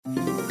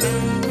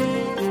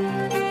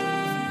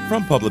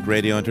From Public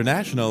Radio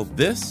International,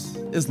 this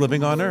is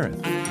Living on Earth.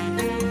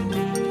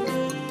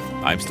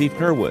 I'm Steve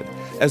Kerwood.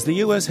 As the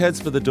U.S.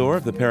 heads for the door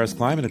of the Paris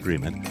Climate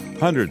Agreement,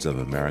 hundreds of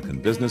American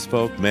business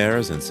folk,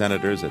 mayors, and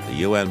senators at the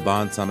UN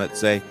Bonn Summit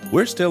say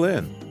we're still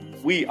in.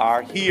 We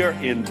are here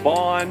in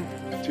Bonn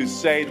to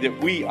say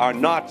that we are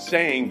not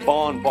saying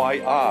bon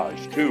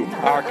voyage to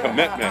our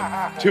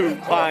commitment to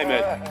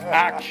climate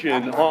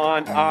action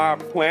on our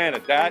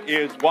planet. That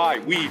is why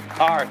we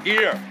are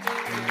here.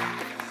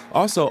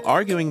 Also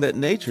arguing that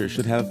nature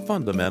should have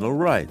fundamental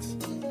rights.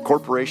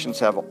 Corporations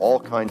have all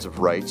kinds of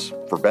rights,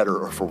 for better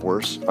or for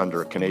worse,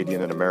 under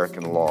Canadian and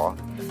American law.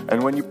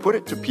 And when you put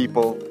it to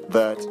people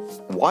that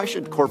why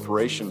should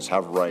corporations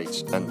have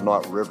rights and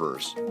not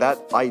rivers, that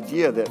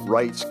idea that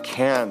rights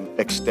can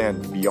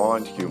extend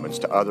beyond humans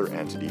to other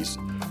entities,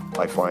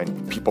 I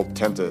find people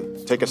tend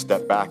to take a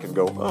step back and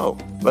go, oh,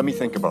 let me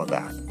think about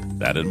that.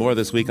 That and more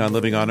this week on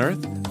Living on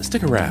Earth.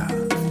 Stick around.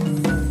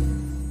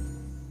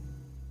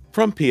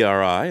 From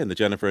PRI and the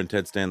Jennifer and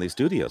Ted Stanley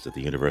studios at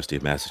the University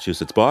of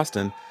Massachusetts,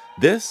 Boston,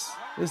 this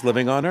is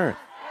Living on Earth.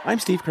 I'm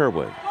Steve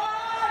Kerwood.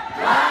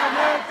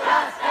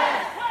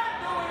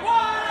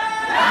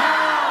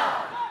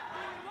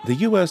 The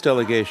U.S.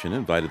 delegation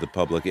invited the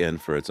public in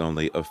for its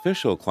only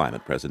official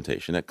climate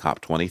presentation at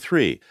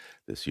COP23,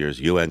 this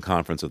year's UN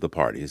Conference of the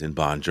Parties in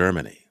Bonn,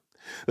 Germany.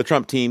 The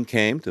Trump team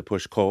came to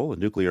push coal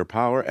and nuclear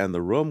power, and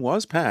the room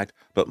was packed,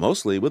 but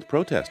mostly with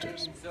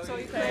protesters. So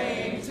you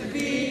claim to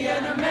be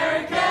an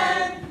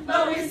American,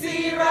 but we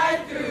see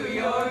right through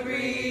your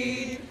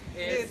greed.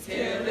 It's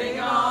killing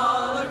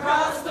all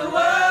across the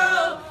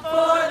world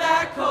for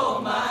that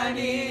coal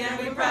mining, and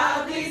we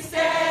proudly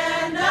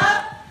stand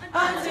up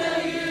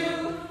until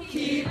you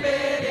keep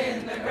it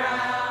in the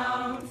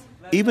ground.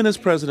 Even as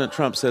President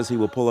Trump says he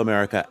will pull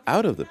America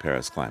out of the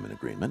Paris Climate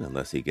Agreement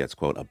unless he gets,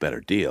 quote, a better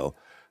deal,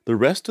 the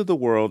rest of the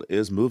world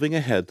is moving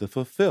ahead to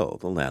fulfill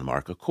the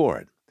landmark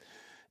accord.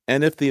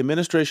 And if the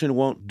administration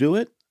won't do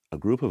it, a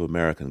group of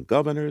American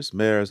governors,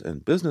 mayors,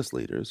 and business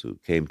leaders who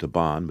came to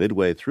Bonn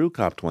midway through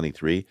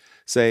COP23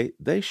 say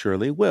they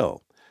surely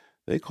will.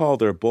 They call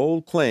their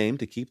bold claim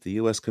to keep the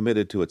U.S.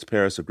 committed to its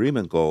Paris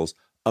Agreement goals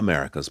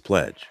America's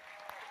Pledge.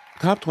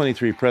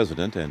 COP23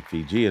 President and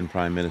Fijian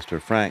Prime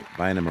Minister Frank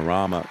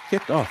Bainimarama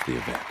kicked off the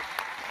event.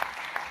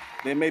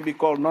 They may be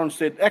called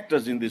non-state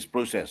actors in this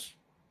process,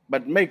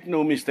 but make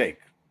no mistake,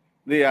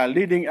 they are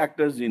leading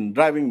actors in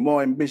driving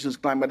more ambitious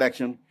climate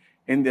action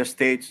in their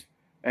states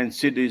and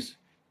cities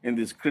in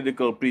this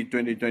critical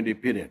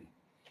pre-2020 period.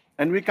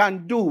 And we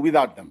can't do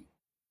without them.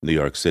 New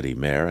York City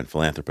Mayor and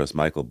philanthropist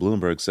Michael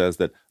Bloomberg says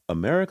that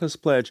America's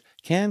Pledge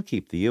can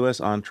keep the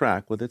U.S. on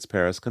track with its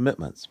Paris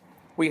commitments.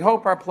 We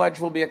hope our pledge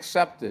will be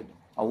accepted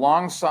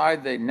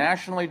alongside the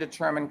nationally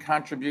determined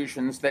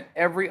contributions that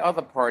every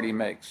other party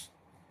makes.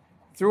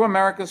 Through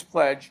America's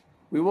Pledge,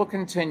 we will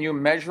continue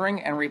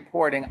measuring and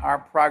reporting our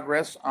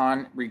progress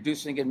on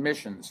reducing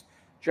emissions,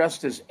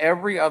 just as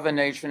every other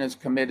nation is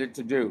committed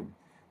to do,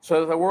 so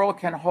that the world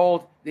can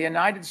hold the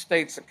United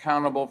States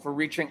accountable for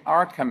reaching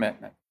our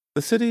commitment.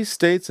 The cities,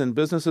 states, and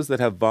businesses that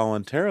have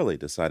voluntarily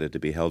decided to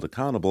be held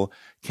accountable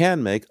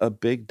can make a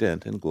big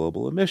dent in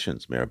global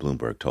emissions, Mayor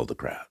Bloomberg told the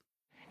crowd.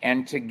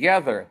 And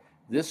together,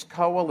 this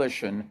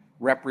coalition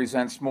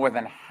represents more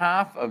than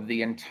half of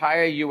the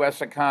entire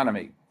U.S.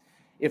 economy.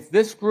 If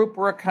this group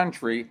were a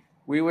country,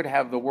 we would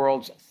have the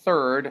world's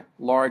third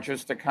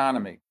largest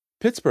economy.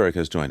 Pittsburgh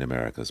has joined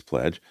America's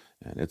Pledge,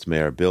 and its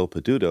mayor Bill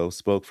Peduto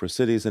spoke for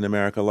cities in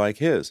America like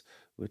his,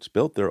 which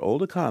built their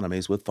old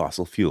economies with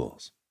fossil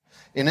fuels.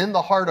 And in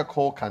the heart of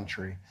coal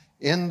country,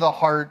 in the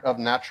heart of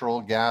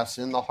natural gas,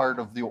 in the heart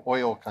of the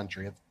oil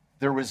country,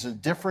 there was a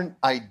different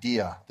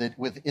idea that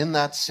within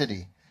that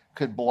city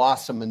could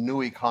blossom a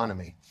new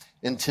economy.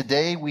 And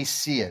today we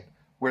see it,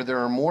 where there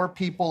are more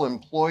people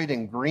employed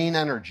in green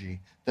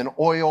energy than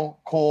oil,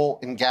 coal,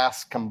 and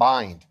gas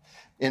combined.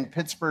 And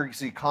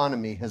Pittsburgh's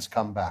economy has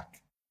come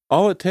back.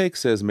 All it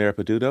takes, says Mayor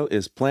Peduto,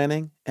 is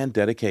planning and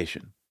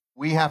dedication.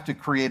 We have to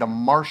create a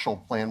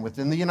Marshall Plan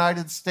within the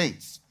United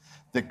States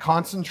that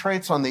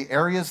concentrates on the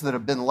areas that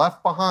have been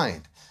left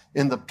behind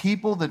and the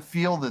people that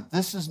feel that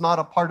this is not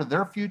a part of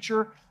their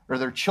future or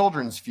their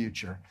children's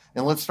future.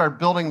 And let's start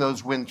building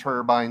those wind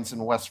turbines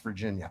in West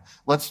Virginia.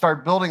 Let's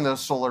start building those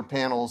solar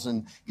panels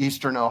in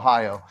Eastern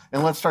Ohio.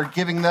 And let's start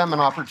giving them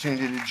an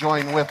opportunity to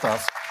join with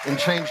us and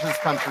change this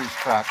country's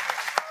track.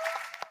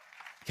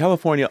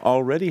 California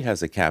already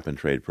has a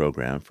cap-and-trade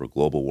program for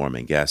global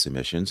warming gas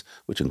emissions,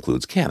 which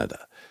includes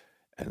Canada.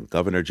 And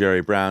Governor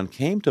Jerry Brown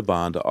came to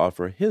Bonn to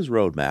offer his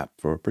roadmap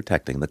for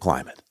protecting the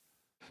climate.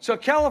 So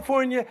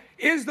California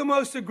is the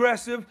most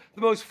aggressive,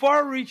 the most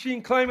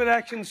far-reaching climate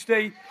action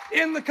state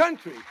in the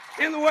country,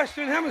 in the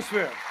Western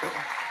Hemisphere.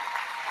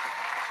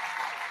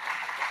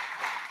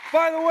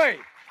 By the way,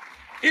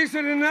 is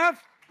it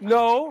enough?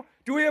 No.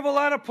 Do we have a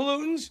lot of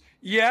pollutants?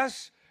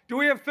 Yes. Do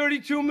we have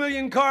 32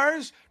 million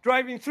cars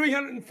driving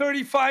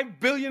 335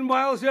 billion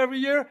miles every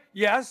year?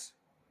 Yes.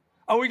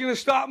 Are we going to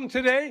stop them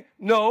today?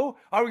 No.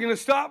 Are we going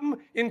to stop them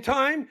in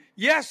time?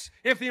 Yes,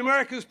 if the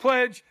America's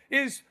Pledge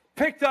is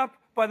picked up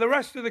by the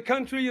rest of the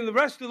country and the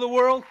rest of the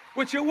world,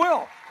 which it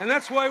will. And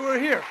that's why we're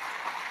here.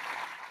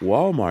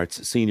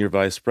 Walmart's Senior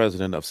Vice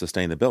President of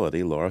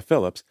Sustainability, Laura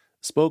Phillips,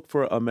 spoke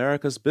for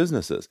America's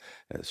businesses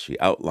as she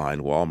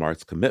outlined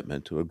Walmart's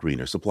commitment to a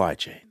greener supply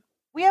chain.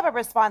 We have a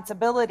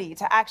responsibility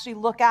to actually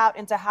look out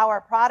into how our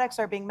products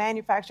are being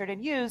manufactured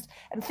and used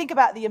and think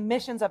about the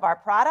emissions of our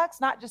products,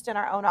 not just in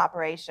our own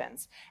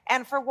operations.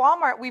 And for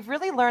Walmart, we've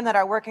really learned that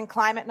our work in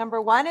climate, number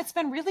one, it's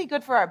been really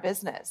good for our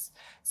business.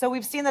 So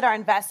we've seen that our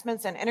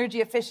investments in energy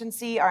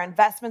efficiency, our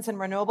investments in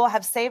renewable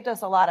have saved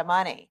us a lot of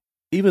money.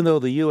 Even though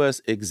the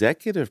U.S.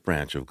 executive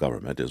branch of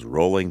government is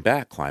rolling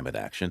back climate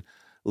action,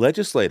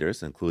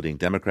 legislators, including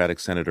Democratic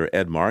Senator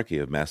Ed Markey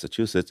of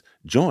Massachusetts,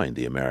 joined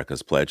the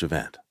America's Pledge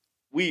event.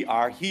 We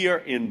are here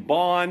in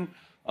Bonn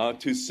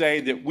to say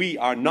that we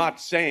are not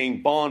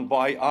saying bon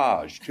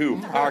voyage to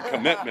our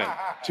commitment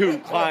to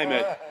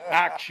climate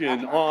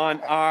action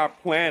on our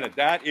planet.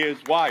 That is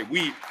why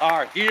we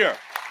are here.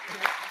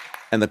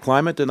 And the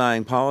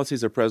climate-denying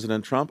policies of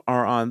President Trump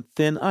are on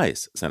thin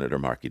ice, Senator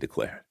Markey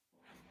declared.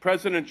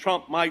 President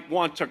Trump might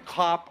want to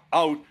cop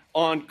out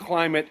on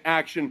climate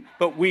action,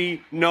 but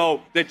we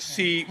know that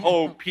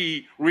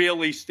COP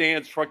really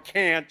stands for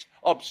can't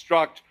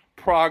obstruct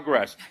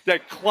progress,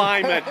 that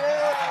climate,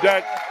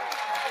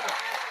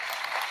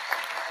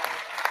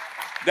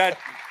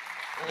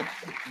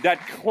 that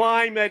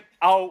climate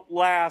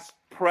outlasts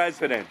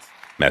presidents.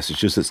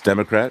 Massachusetts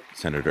Democrat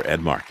Senator Ed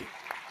Markey.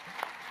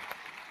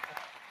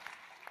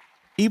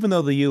 Even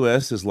though the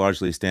U.S. is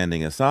largely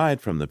standing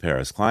aside from the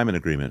Paris Climate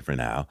Agreement for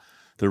now,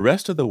 the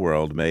rest of the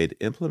world made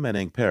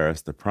implementing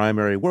Paris the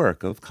primary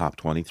work of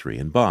COP23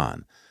 in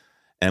Bonn.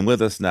 And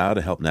with us now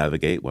to help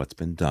navigate what's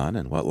been done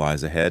and what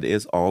lies ahead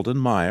is Alden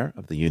Meyer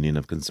of the Union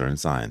of Concerned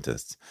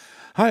Scientists.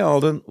 Hi,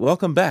 Alden.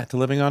 Welcome back to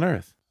Living on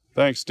Earth.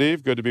 Thanks,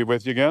 Steve. Good to be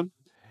with you again.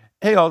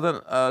 Hey, Alden.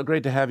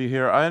 Great to have you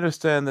here. I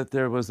understand that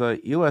there was a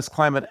U.S.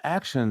 Climate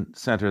Action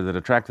Center that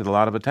attracted a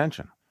lot of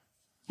attention.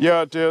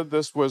 Yeah, it did.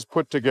 This was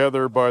put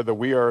together by the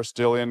We Are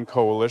Still In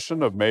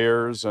coalition of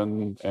mayors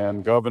and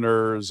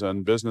governors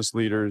and business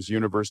leaders,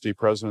 university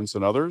presidents,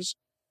 and others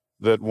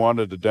that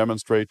wanted to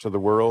demonstrate to the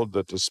world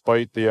that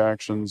despite the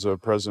actions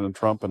of President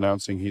Trump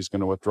announcing he's going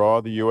to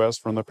withdraw the U.S.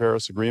 from the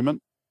Paris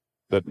Agreement,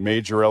 that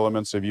major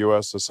elements of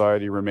U.S.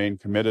 society remain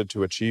committed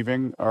to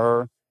achieving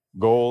our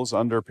goals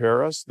under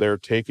Paris. They're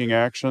taking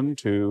action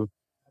to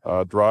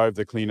drive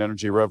the clean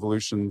energy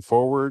revolution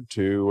forward,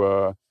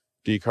 to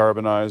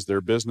decarbonize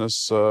their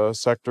business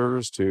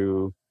sectors,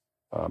 to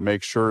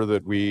make sure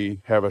that we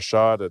have a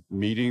shot at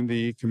meeting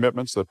the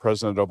commitments that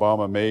President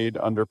Obama made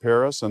under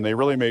Paris. And they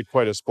really made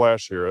quite a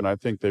splash here. And I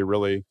think they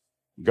really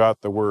got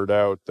the word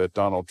out that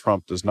Donald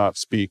Trump does not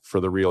speak for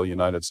the real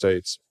United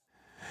States.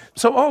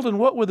 So, Alden,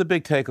 what were the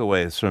big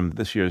takeaways from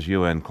this year's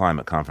UN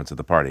Climate Conference at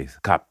the party,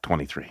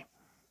 COP23?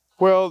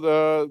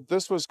 Well,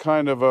 this was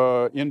kind of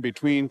a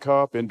in-between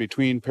COP, in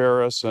between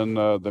Paris and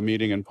the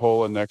meeting in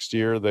Poland next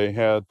year. They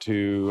had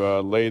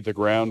to lay the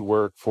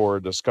groundwork for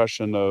a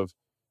discussion of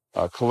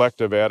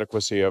collective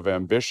adequacy of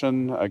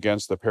ambition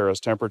against the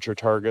Paris temperature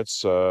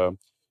targets.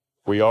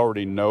 We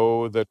already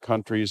know that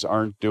countries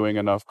aren't doing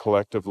enough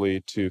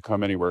collectively to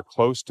come anywhere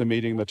close to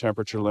meeting the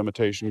temperature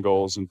limitation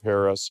goals in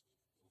Paris.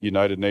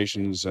 United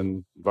Nations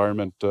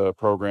Environment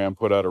Program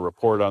put out a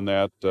report on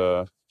that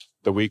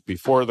the week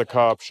before the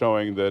COP,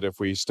 showing that if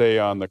we stay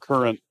on the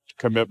current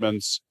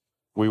commitments,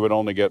 we would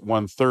only get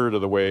 1/3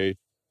 of the way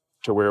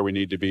to where we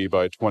need to be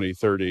by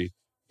 2030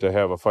 to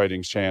have a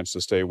fighting chance to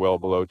stay well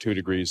below 2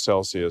 degrees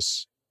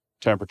Celsius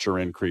temperature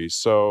increase.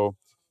 So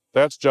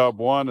that's job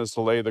one, is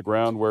to lay the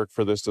groundwork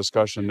for this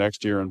discussion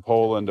next year in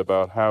Poland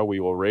about how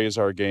we will raise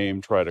our game,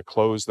 try to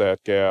close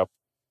that gap.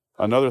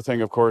 Another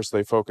thing, of course,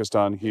 they focused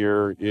on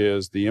here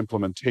is the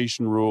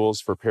implementation rules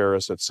for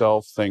Paris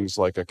itself, things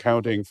like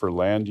accounting for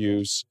land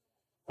use,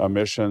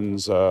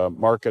 emissions,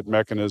 market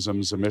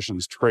mechanisms,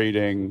 emissions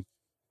trading,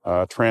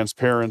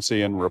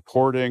 transparency and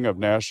reporting of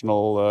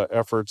national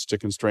efforts to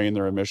constrain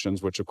their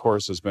emissions, which, of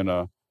course, has been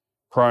a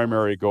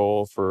primary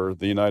goal for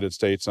the United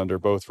States under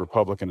both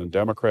Republican and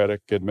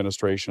Democratic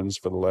administrations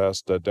for the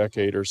last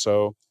decade or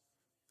so.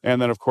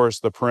 And then, of course,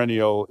 the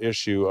perennial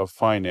issue of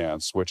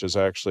finance, which is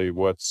actually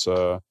what's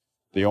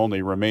the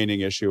only remaining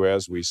issue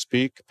as we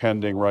speak,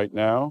 pending right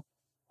now.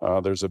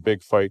 There's a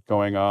big fight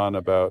going on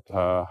about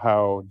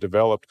how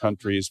developed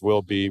countries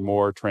will be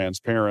more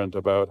transparent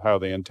about how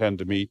they intend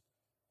to meet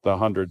the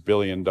 $100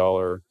 billion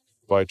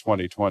by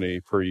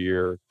 2020 per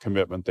year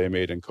commitment they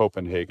made in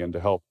Copenhagen to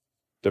help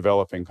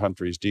developing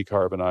countries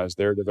decarbonize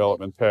their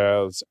development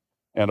paths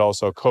and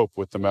also cope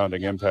with the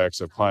mounting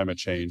impacts of climate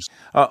change.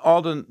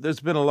 Alden, there's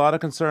been a lot of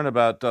concern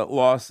about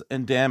loss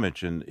and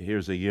damage, and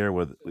here's a year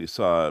where we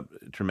saw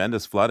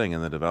tremendous flooding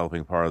in the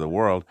developing part of the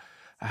world.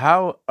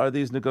 How are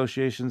these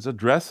negotiations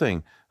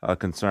addressing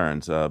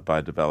concerns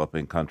by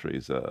developing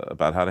countries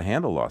about how to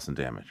handle loss and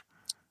damage?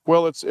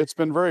 Well, it's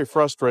been very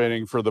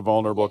frustrating for the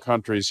vulnerable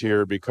countries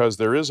here because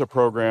there is a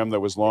program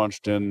that was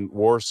launched in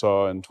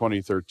Warsaw in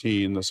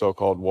 2013, the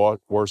so-called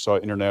Warsaw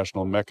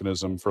International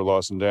Mechanism for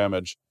Loss and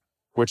Damage,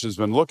 which has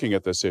been looking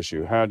at this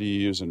issue. How do you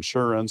use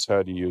insurance?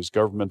 How do you use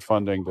government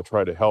funding to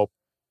try to help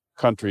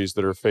countries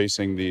that are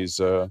facing these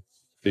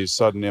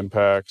sudden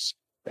impacts?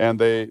 And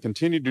they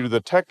continue to do the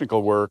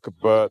technical work,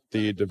 but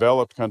the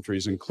developed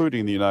countries,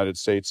 including the United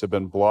States, have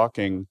been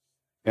blocking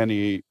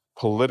any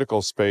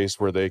political space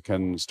where they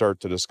can start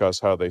to discuss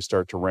how they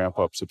start to ramp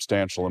up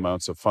substantial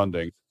amounts of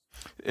funding.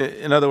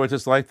 In other words,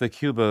 it's like the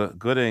Cuba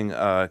Gooding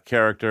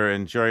character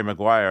in Jerry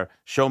Maguire.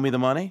 Show me the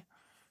money?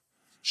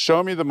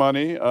 Show me the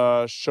money.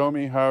 Show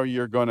me how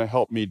you're going to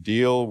help me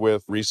deal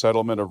with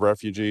resettlement of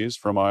refugees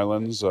from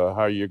islands,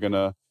 how you're going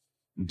to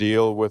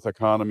deal with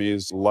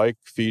economies like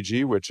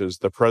Fiji, which is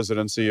the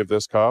presidency of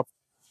this COP.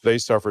 They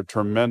suffered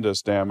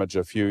tremendous damage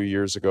a few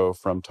years ago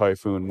from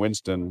Typhoon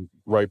Winston,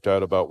 wiped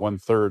out about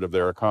 1/3 of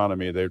their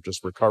economy. They're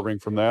just recovering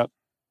from that.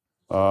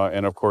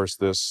 And of course,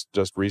 this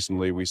just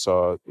recently we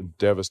saw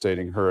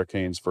devastating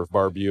hurricanes for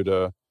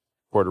Barbuda,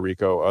 Puerto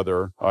Rico,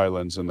 other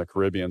islands in the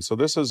Caribbean. So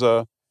this is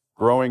a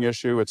growing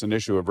issue. It's an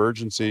issue of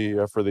urgency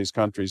for these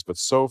countries. But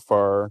so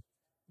far,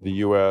 the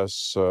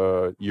U.S.,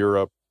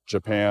 Europe,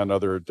 Japan,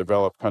 other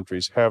developed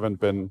countries haven't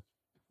been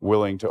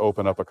willing to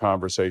open up a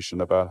conversation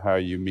about how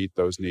you meet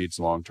those needs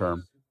long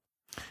term.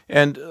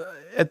 And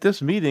at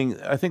this meeting,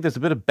 I think there's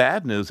a bit of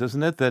bad news,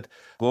 isn't it, that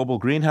global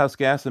greenhouse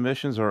gas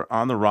emissions are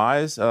on the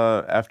rise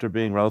after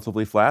being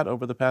relatively flat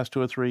over the past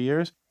 2 or 3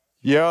 years?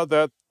 Yeah,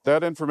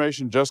 that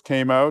information just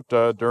came out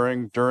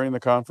during the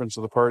conference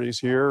of the parties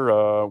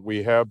here.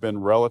 We have been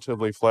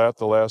relatively flat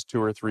the last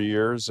 2 or 3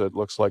 years. It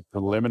looks like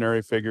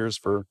preliminary figures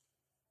for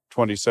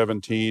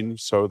 2017,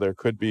 so there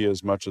could be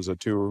as much as a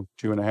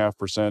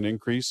 2.5%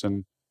 increase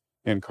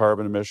in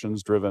carbon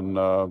emissions, driven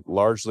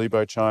largely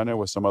by China,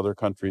 with some other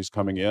countries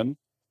coming in.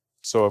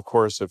 So, of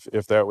course,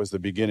 if that was the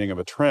beginning of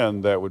a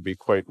trend, that would be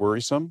quite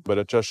worrisome. But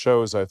it just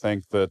shows, I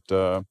think,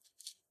 that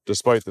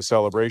despite the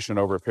celebration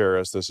over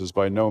Paris, this is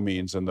by no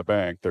means in the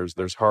bank.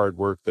 There's hard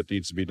work that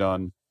needs to be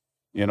done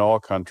in all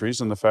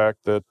countries, and the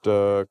fact that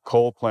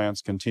coal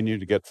plants continue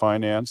to get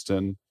financed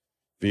in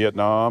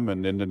Vietnam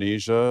and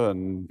Indonesia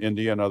and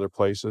India and other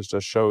places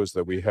just shows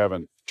that we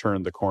haven't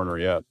turned the corner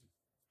yet.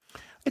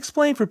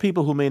 Explain for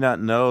people who may not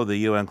know the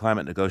UN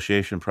climate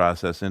negotiation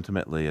process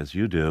intimately as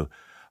you do,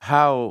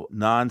 how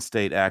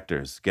non-state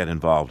actors get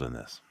involved in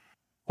this.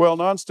 Well,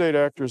 non-state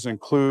actors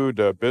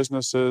include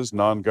businesses,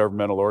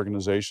 non-governmental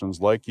organizations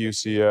like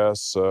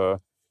UCS,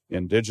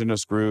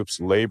 indigenous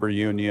groups, labor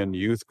union,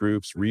 youth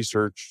groups,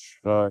 research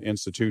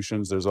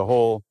institutions. There's a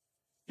whole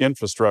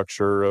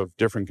infrastructure of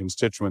different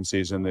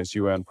constituencies in this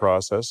UN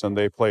process, and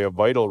they play a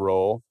vital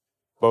role,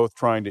 both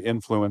trying to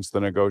influence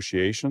the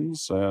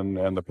negotiations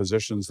and the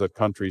positions that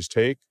countries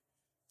take,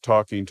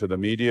 talking to the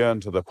media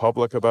and to the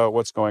public about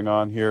what's going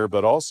on here,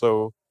 but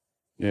also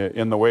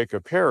in the wake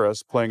of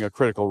Paris, playing a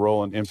critical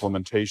role in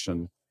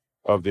implementation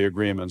of the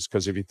agreements.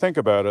 Because if you think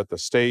about it, the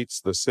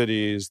states, the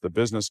cities, the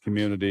business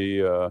community,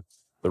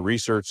 the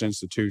research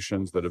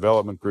institutions, the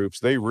development groups,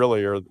 they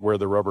really are where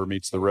the rubber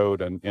meets the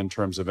road in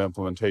terms of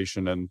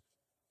implementation and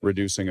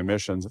reducing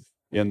emissions.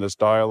 In this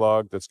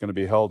dialogue that's going to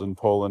be held in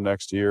Poland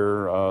next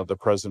year,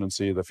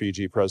 the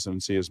Fiji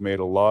presidency, has made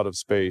a lot of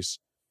space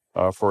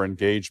for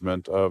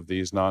engagement of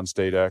these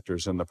non-state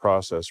actors in the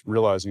process,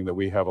 realizing that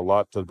we have a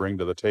lot to bring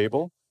to the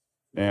table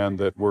and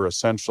that we're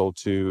essential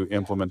to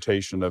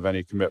implementation of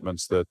any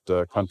commitments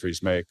that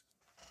countries make.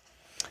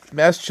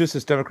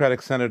 Massachusetts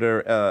Democratic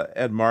Senator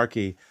Ed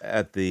Markey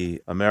at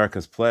the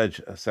America's Pledge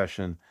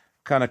session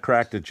kind of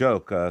cracked a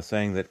joke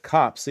saying that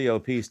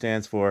COP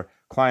stands for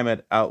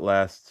Climate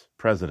Outlasts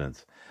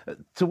Presidents.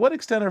 To what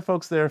extent are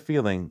folks there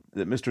feeling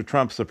that Mr.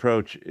 Trump's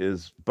approach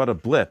is but a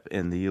blip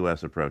in the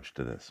U.S. approach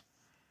to this?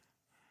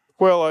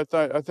 Well,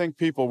 I think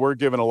people were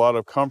given a lot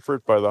of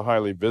comfort by the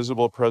highly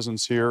visible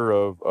presence here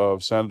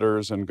of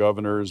senators and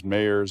governors,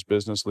 mayors,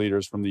 business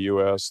leaders from the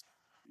U.S.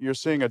 You're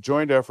seeing a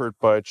joint effort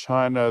by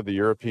China, the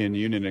European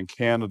Union, and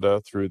Canada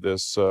through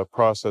this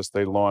process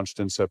they launched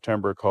in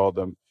September called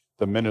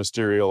the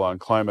Ministerial on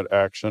Climate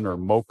Action, or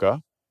MOCA.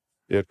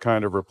 It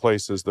kind of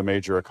replaces the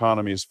Major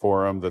Economies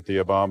Forum that the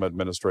Obama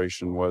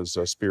administration was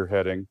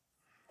spearheading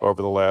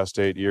over the last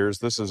 8 years.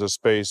 This is a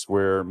space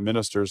where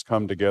ministers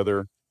come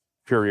together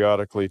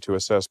periodically to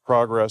assess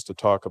progress, to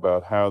talk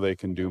about how they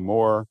can do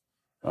more.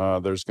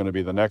 There's going to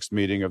be the next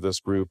meeting of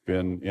this group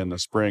in the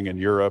spring in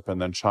Europe,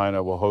 and then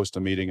China will host a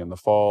meeting in the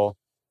fall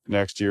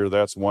next year.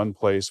 That's one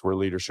place where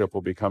leadership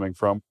will be coming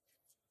from.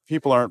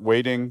 People aren't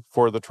waiting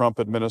for the Trump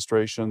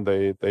administration.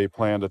 They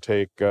plan to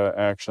take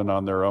action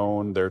on their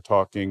own. They're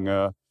talking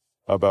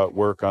about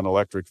work on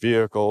electric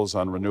vehicles,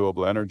 on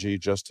renewable energy.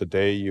 Just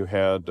today, you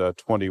had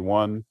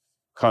 21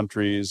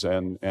 countries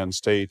and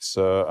states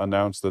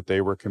announce that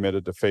they were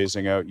committed to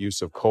phasing out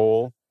use of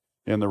coal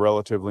in the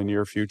relatively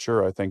near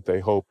future. I think they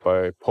hope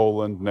by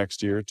Poland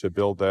next year to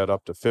build that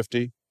up to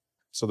 50.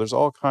 So there's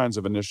all kinds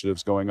of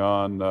initiatives going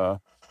on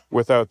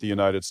without the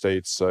United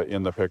States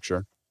in the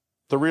picture.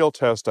 The real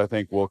test, I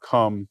think, will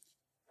come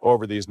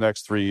over these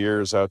next 3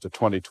 years out to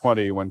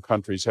 2020 when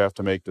countries have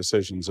to make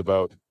decisions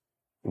about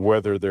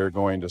whether they're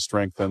going to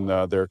strengthen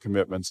their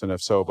commitments, and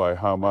if so, by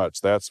how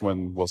much. That's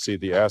when we'll see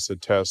the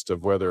acid test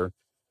of whether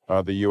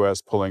the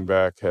U.S. pulling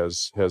back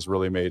has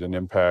really made an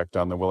impact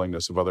on the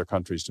willingness of other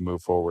countries to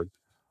move forward.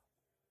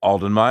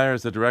 Alden Meyer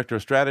is the Director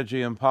of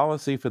Strategy and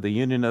Policy for the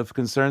Union of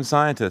Concerned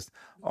Scientists.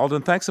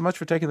 Alden, thanks so much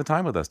for taking the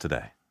time with us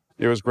today.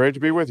 It was great to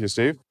be with you,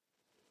 Steve.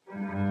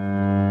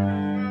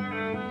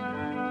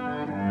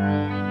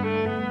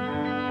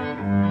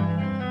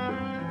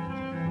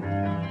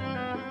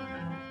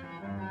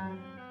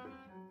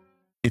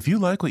 If you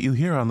like what you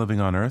hear on Living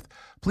on Earth,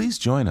 please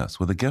join us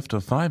with a gift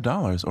of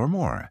 $5 or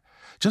more.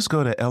 Just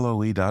go to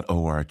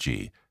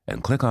loe.org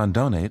and click on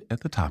Donate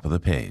at the top of the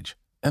page.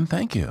 And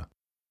thank you.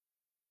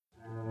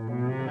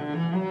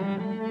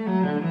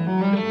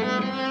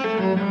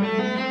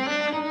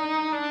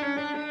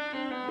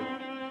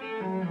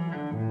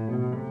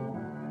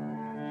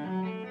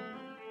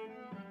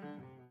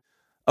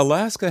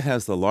 Alaska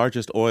has the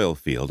largest oil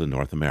field in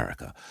North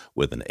America,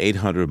 with an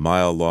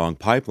 800-mile-long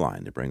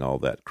pipeline to bring all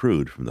that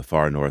crude from the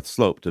far north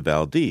slope to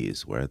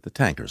Valdez, where the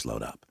tankers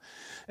load up.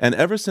 And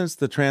ever since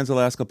the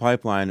Trans-Alaska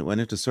Pipeline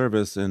went into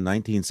service in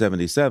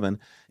 1977,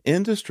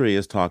 industry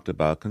has talked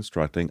about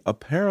constructing a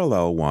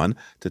parallel one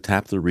to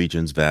tap the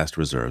region's vast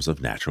reserves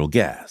of natural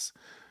gas.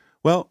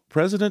 Well,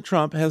 President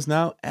Trump has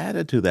now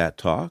added to that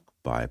talk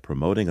by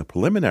promoting a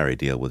preliminary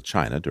deal with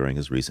China during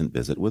his recent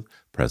visit with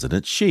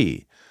President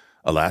Xi.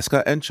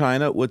 Alaska and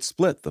China would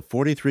split the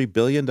 $43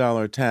 billion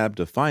tab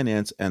to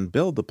finance and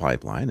build the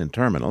pipeline and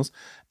terminals,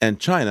 and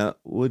China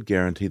would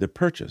guarantee the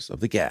purchase of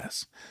the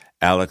gas.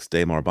 Alex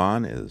de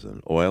Morban is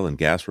an oil and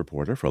gas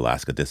reporter for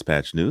Alaska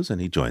Dispatch News,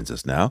 and he joins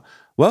us now.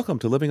 Welcome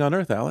to Living on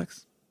Earth,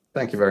 Alex.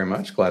 Thank you very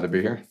much. Glad to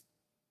be here.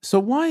 So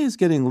why is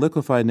getting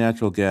liquefied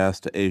natural gas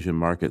to Asian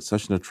markets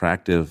such an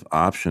attractive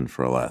option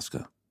for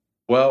Alaska?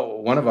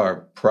 Well, one of our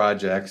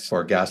projects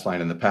for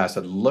Gasline in the past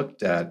had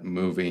looked at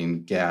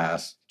moving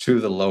gas to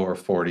the lower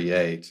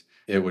 48.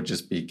 It would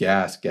just be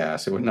gas.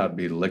 It would not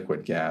be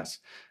liquid gas.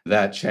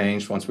 That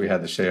changed once we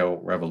had the shale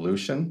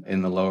revolution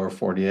in the lower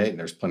 48, and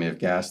there's plenty of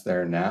gas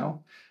there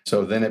now.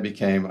 So then it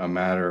became a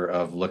matter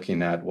of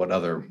looking at what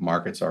other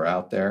markets are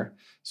out there.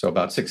 So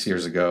about 6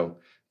 years ago,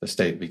 the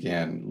state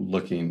began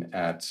looking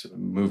at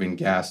moving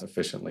gas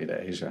efficiently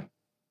to Asia.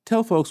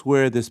 Tell folks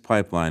where this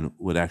pipeline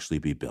would actually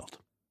be built.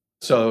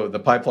 So the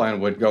pipeline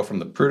would go from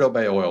the Prudhoe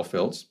Bay oil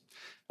fields,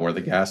 where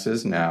the gas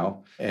is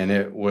now, and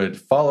it would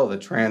follow the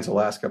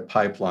Trans-Alaska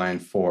Pipeline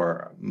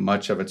for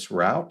much of its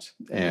route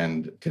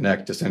and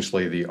connect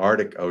essentially the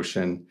Arctic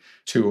Ocean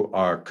to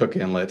our Cook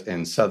Inlet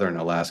in southern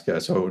Alaska.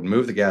 So it would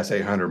move the gas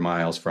 800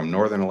 miles from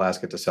northern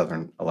Alaska to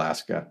southern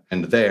Alaska.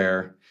 And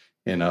there,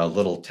 in a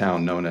little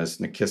town known as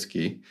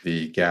Nikiski,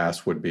 the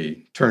gas would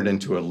be turned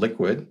into a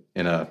liquid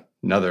in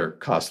another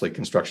costly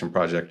construction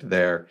project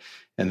there,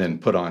 and then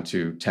put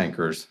onto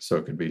tankers so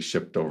it could be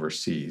shipped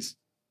overseas.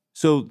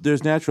 So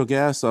there's natural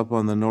gas up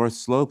on the north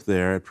slope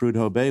there at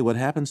Prudhoe Bay. What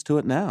happens to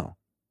it now?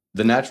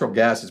 The natural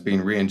gas is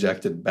being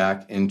reinjected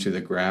back into the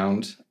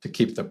ground to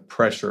keep the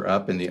pressure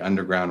up in the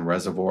underground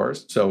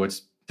reservoirs. So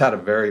it's had a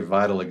very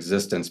vital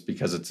existence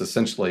because it's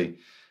essentially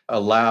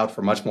allowed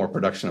for much more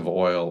production of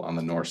oil on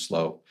the north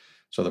slope.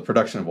 So the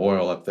production of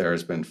oil up there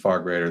has been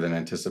far greater than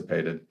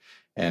anticipated,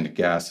 and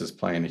gas is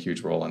playing a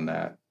huge role in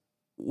that.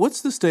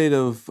 What's the state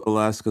of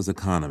Alaska's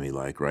economy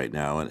like right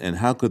now, and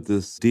how could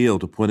this deal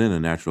to put in a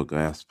natural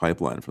gas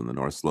pipeline from the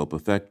North Slope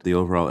affect the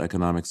overall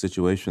economic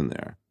situation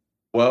there?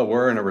 Well,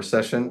 we're in a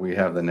recession. We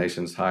have the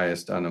nation's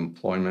highest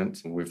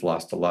unemployment. We've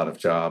lost a lot of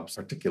jobs,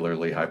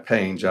 particularly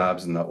high-paying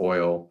jobs in the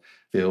oil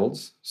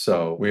fields.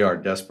 So we are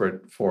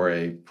desperate for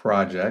a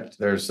project.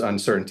 There's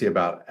uncertainty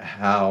about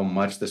how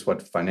much this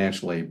would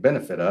financially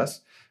benefit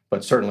us,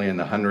 but certainly in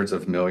the hundreds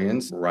of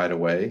millions right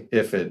away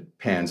if it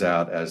pans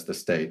out as the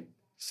state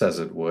says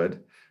it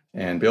would,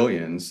 and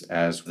billions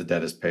as the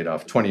debt is paid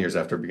off 20 years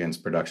after it begins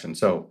production.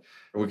 So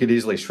we could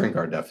easily shrink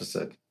our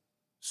deficit.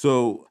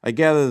 So I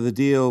gather the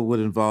deal would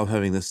involve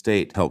having the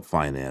state help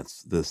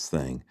finance this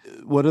thing.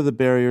 What are the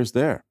barriers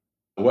there?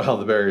 Well,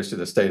 the barriers to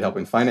the state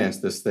helping finance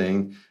this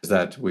thing is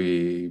that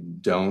we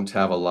don't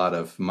have a lot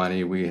of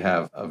money. We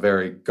have a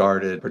very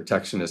guarded,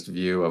 protectionist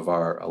view of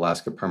our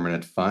Alaska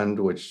Permanent Fund,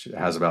 which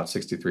has about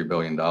 $63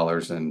 billion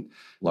and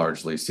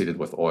largely seeded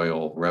with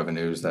oil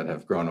revenues that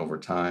have grown over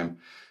time.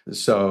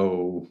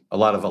 So a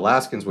lot of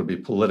Alaskans would be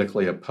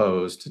politically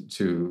opposed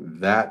to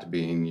that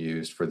being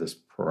used for this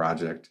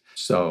project.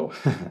 So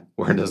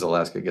where does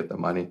Alaska get the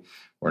money?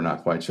 We're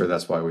not quite sure.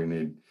 That's why we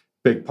need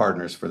big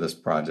partners for this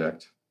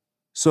project.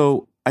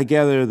 So I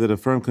gather that a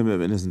firm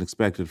commitment isn't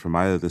expected from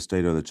either the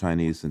state or the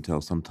Chinese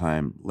until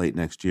sometime late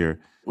next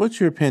year. What's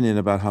your opinion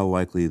about how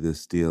likely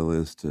this deal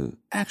is to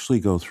actually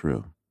go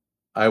through?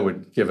 I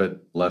would give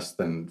it less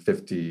than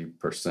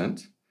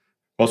 50%.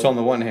 Well, so on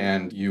the one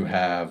hand, you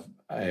have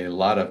a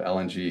lot of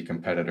LNG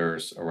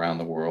competitors around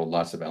the world,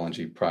 lots of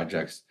LNG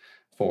projects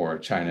for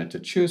China to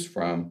choose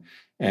from.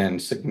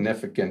 And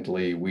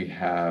significantly, we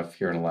have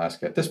here in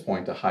Alaska at this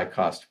point a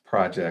high-cost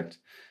project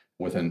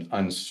with an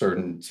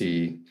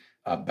uncertainty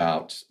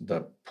about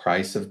the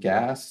price of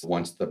gas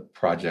once the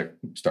project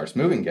starts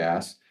moving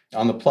gas.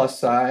 On the plus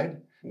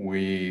side,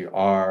 we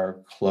are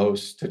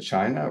close to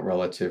China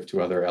relative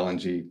to other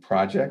LNG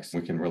projects.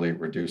 We can really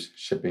reduce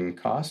shipping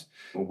costs.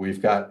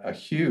 We've got a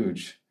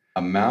huge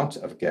amount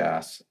of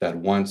gas that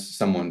once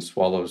someone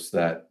swallows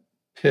that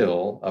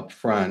pill up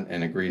front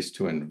and agrees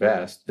to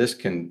invest, this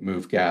can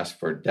move gas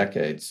for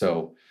decades.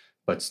 So,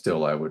 but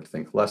still, I would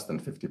think less than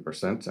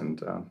 50%.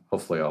 And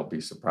hopefully I'll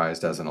be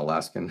surprised as an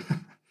Alaskan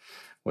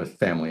with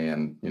family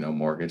and,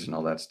 mortgage and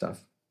all that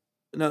stuff.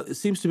 Now, it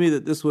seems to me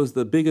that this was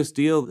the biggest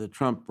deal that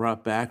Trump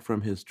brought back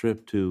from his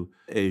trip to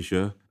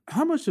Asia.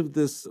 How much of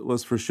this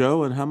was for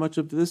show and how much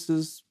of this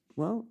is,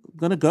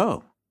 going to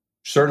go?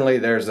 Certainly,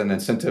 there's an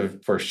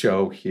incentive for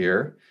show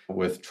here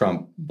with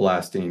Trump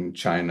blasting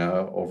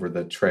China over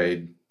the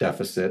trade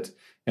deficit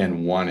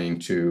and wanting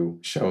to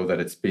show that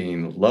it's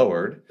being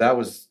lowered. That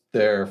was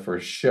there for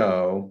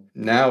show.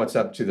 Now it's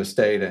up to the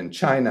state and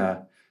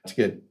China to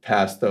get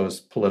past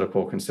those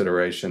political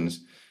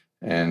considerations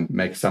and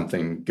make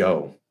something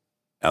go.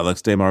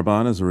 Alex de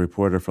Marban is a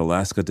reporter for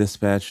Alaska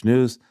Dispatch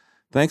News.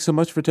 Thanks so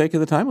much for taking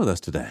the time with us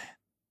today.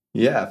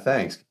 Yeah,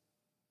 thanks.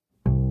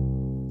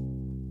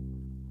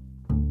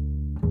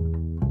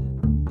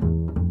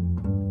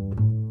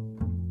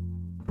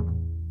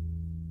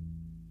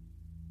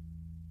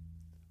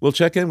 We'll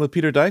check in with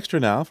Peter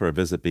Dykstra now for a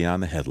visit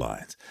beyond the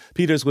headlines.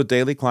 Peter's with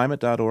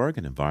dailyclimate.org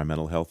and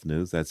environmental health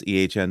news. That's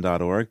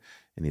ehn.org.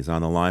 And he's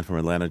on the line from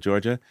Atlanta,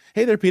 Georgia.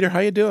 Hey there, Peter. How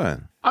you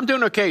doing? I'm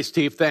doing okay,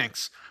 Steve.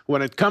 Thanks.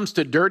 When it comes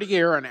to dirty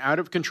air and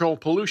out-of-control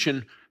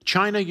pollution,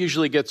 China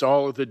usually gets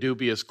all of the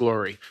dubious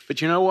glory.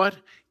 But you know what?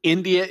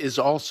 India is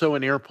also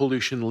an air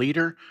pollution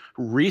leader.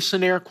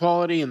 Recent air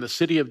quality in the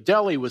city of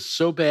Delhi was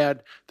so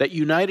bad that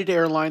United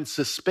Airlines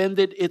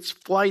suspended its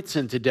flights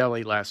into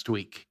Delhi last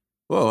week.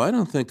 Whoa, I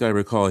don't think I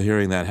recall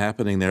hearing that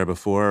happening there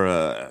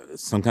before.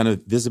 Some kind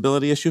of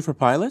visibility issue for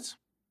pilots?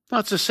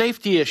 Well, it's a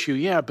safety issue,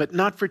 yeah, but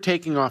not for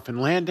taking off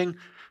and landing,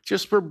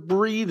 just for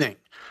breathing.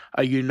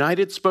 A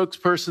United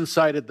spokesperson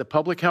cited the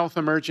public health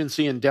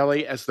emergency in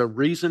Delhi as the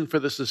reason for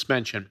the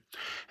suspension.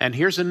 And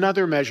here's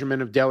another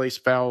measurement of Delhi's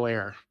foul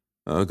air.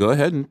 Go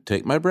ahead and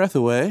take my breath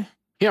away.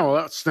 Yeah,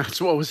 well,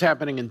 that's what was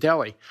happening in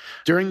Delhi.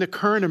 During the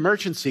current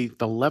emergency,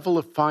 the level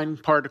of fine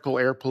particle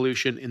air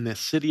pollution in the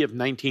city of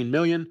 19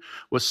 million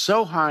was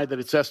so high that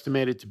it's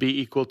estimated to be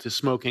equal to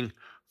smoking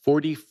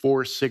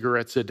 44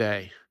 cigarettes a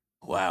day.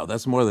 Wow,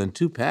 that's more than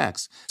 2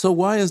 packs. So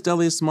why is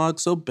Delhi's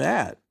smog so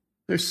bad?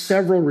 There's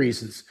several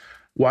reasons.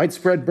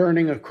 Widespread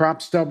burning of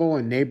crop stubble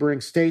in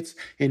neighboring states,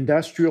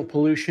 industrial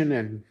pollution,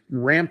 and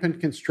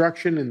rampant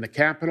construction in the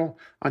capital,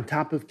 on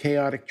top of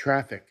chaotic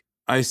traffic.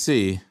 I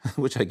see,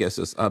 which I guess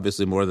is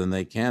obviously more than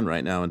they can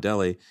right now in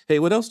Delhi. Hey,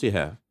 what else do you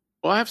have?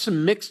 Well, I have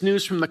some mixed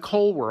news from the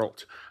coal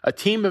world. A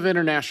team of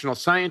international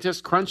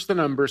scientists crunched the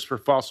numbers for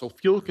fossil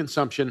fuel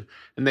consumption,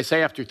 and they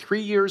say after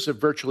 3 years of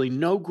virtually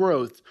no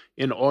growth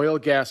in oil,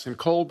 gas, and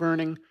coal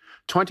burning,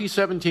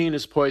 2017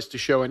 is poised to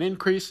show an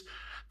increase,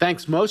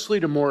 thanks mostly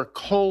to more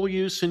coal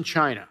use in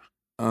China.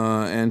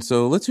 And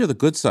so let's hear the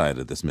good side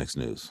of this mixed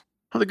news.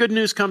 Well, the good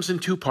news comes in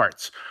 2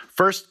 parts.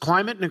 First,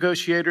 climate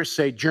negotiators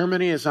say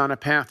Germany is on a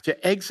path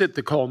to exit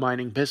the coal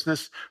mining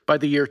business by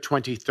the year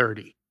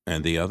 2030.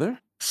 And the other?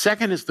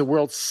 Second is the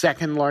world's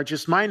second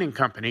largest mining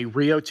company,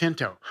 Rio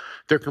Tinto.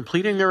 They're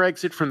completing their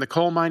exit from the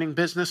coal mining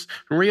business,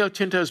 and Rio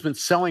Tinto has been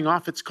selling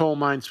off its coal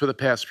mines for the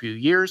past few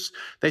years.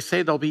 They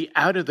say they'll be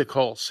out of the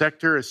coal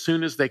sector as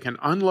soon as they can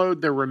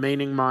unload their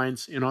remaining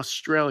mines in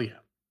Australia.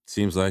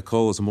 Seems like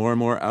coal is more and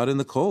more out in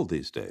the cold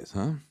these days,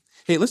 huh?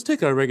 Hey, let's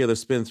take our regular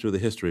spin through the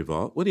history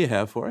vault. What do you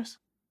have for us?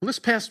 Well, this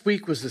past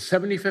week was the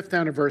 75th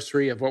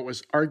anniversary of what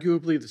was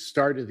arguably the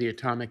start of the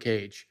atomic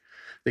age.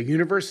 The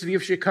University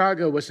of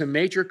Chicago was a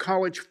major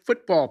college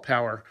football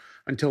power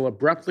until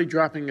abruptly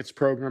dropping its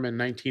program in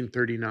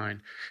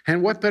 1939.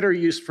 And what better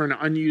use for an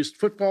unused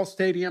football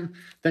stadium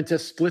than to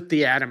split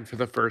the atom for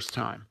the first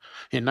time?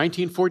 In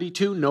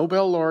 1942,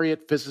 Nobel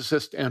laureate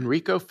physicist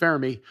Enrico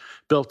Fermi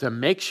built a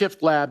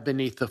makeshift lab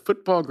beneath the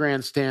football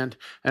grandstand,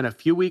 and a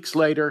few weeks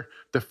later,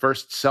 the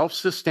first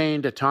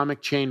self-sustained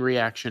atomic chain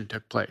reaction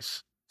took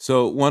place.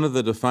 So one of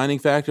the defining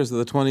factors of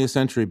the 20th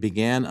century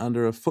began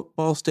under a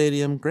football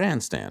stadium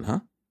grandstand, huh?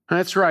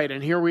 That's right,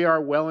 and here we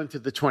are well into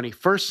the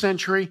 21st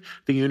century.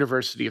 The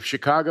University of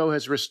Chicago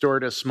has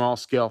restored a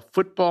small-scale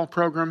football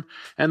program,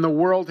 and the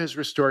world has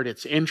restored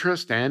its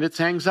interest and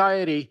its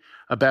anxiety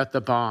about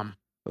the bomb.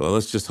 Well,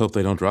 let's just hope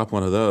they don't drop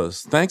one of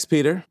those. Thanks,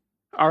 Peter.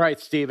 All right,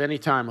 Steve,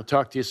 anytime. We'll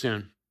talk to you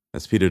soon.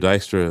 That's Peter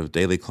Dykstra of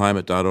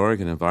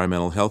dailyclimate.org and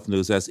environmental health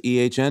news. That's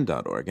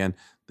ehn.org. And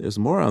there's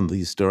more on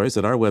these stories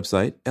at our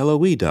website,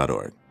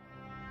 loe.org.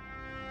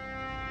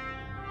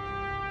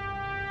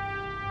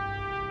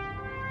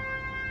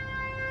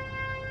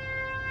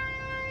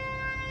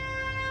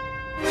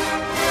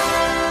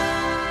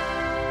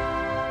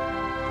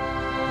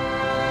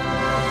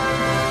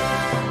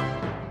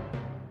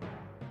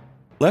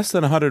 Less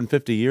than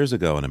 150 years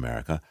ago in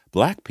America,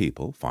 black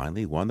people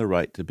finally won the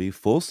right to be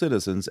full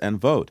citizens and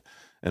vote,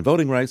 and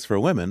voting rights for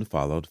women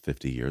followed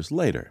 50 years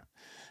later.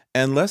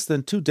 And less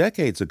than 2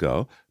 decades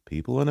ago,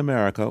 people in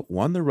America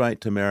won the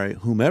right to marry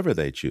whomever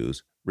they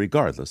choose,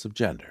 regardless of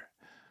gender.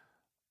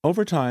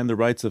 Over time, the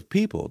rights of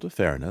people to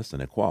fairness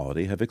and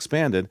equality have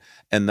expanded,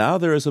 and now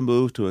there is a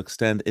move to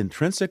extend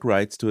intrinsic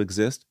rights to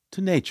exist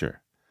to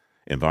nature.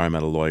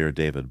 Environmental lawyer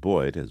David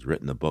Boyd has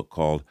written a book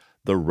called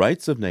The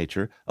Rights of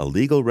Nature, a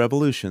Legal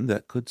Revolution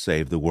That Could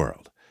Save the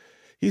World.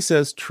 He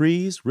says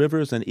trees,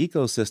 rivers, and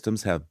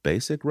ecosystems have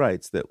basic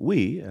rights that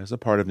we, as a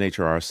part of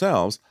nature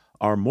ourselves,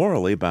 are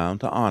morally bound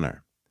to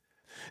honor.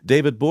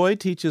 David Boyd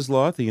teaches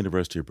law at the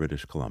University of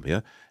British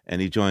Columbia,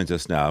 and he joins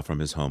us now from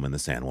his home in the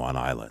San Juan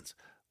Islands.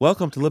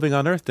 Welcome to Living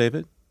on Earth,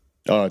 David.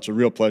 Oh, it's a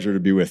real pleasure to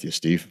be with you,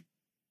 Steve.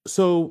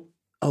 So,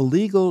 a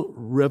legal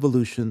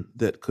revolution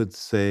that could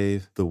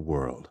save the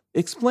world.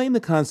 Explain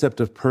the concept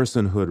of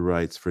personhood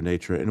rights for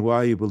nature and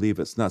why you believe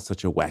it's not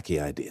such a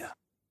wacky idea.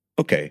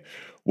 Okay.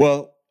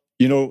 Well,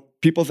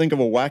 people think of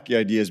a wacky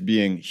idea as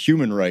being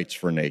human rights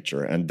for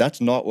nature, and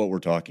that's not what we're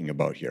talking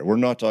about here. We're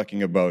not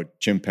talking about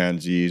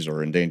chimpanzees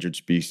or endangered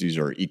species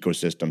or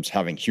ecosystems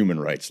having human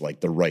rights like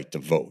the right to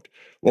vote.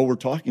 What we're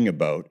talking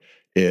about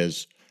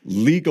is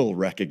legal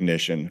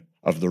recognition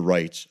of the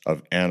rights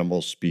of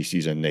animals,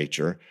 species, and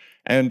nature.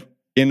 And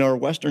in our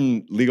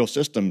Western legal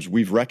systems,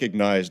 we've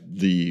recognized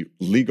the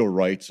legal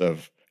rights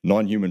of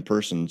non-human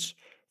persons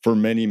for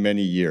many,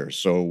 many years.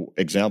 So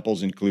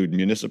examples include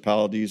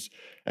municipalities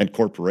and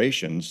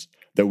corporations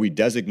that we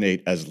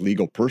designate as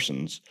legal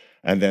persons.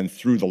 And then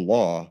through the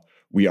law,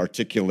 we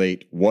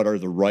articulate what are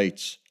the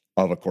rights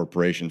of a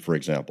corporation, for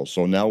example.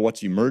 So now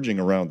what's emerging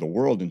around the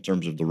world in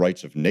terms of the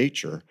rights of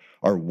nature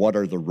are what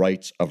are the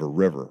rights of a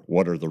river?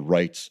 What are the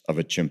rights of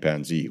a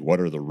chimpanzee?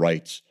 What are the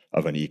rights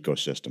of an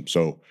ecosystem?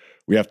 So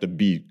we have to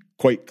be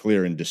quite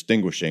clear in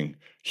distinguishing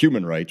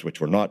human rights,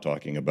 which we're not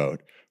talking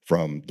about,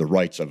 from the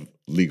rights of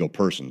legal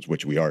persons,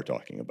 which we are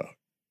talking about.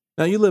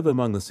 Now, you live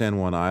among the San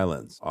Juan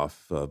Islands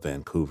off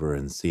Vancouver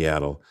and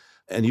Seattle,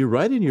 and you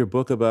write in your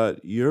book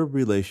about your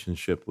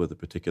relationship with a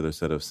particular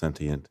set of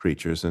sentient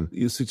creatures, and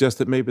you suggest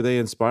that maybe they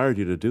inspired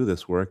you to do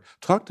this work.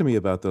 Talk to me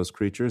about those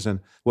creatures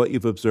and what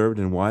you've observed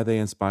and why they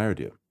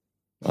inspired you.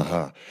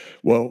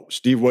 Well,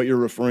 Steve, what you're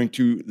referring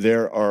to,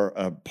 there are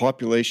a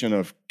population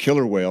of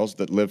killer whales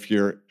that live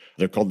here.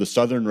 They're called the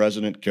southern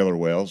resident killer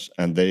whales,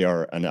 and they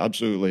are an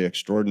absolutely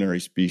extraordinary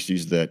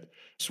species that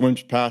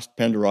swims past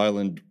Pender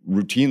Island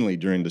routinely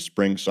during the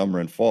spring, summer,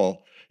 and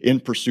fall in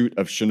pursuit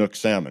of Chinook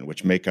salmon,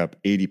 which make up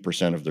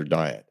 80% of their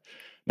diet.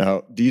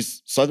 Now,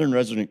 these southern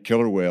resident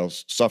killer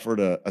whales suffered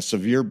a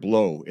severe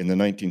blow in the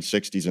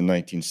 1960s and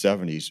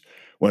 1970s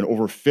when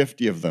over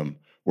 50 of them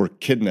were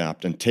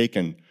kidnapped and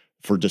taken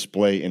for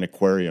display in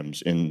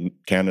aquariums in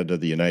Canada,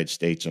 the United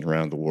States, and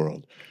around the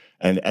world.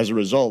 And as a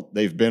result,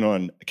 they've been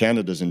on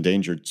Canada's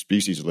endangered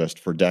species list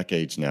for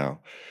decades now.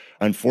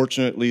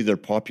 Unfortunately, their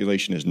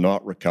population is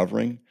not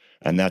recovering,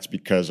 and that's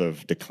because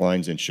of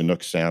declines in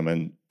Chinook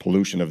salmon,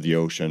 pollution of the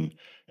ocean,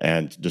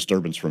 and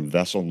disturbance from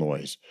vessel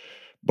noise.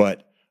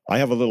 But I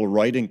have a little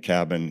writing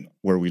cabin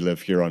where we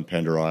live here on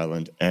Pender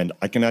Island, and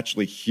I can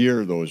actually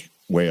hear those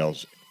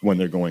whales when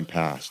they're going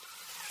past.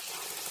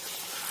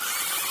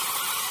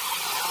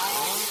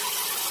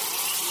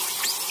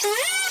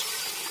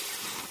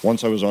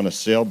 Once I was on a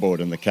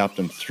sailboat and the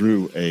captain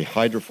threw a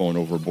hydrophone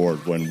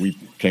overboard when we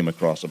came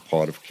across a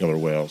pod of killer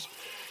whales.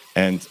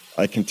 And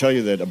I can tell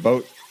you that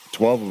about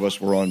 12 of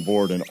us were on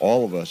board and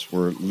all of us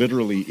were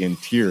literally in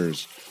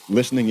tears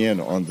listening in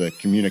on the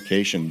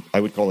communication.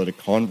 I would call it a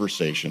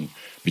conversation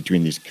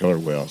between these killer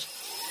whales.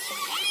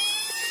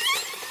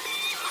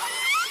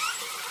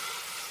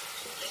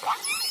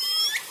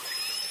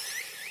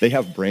 They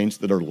have brains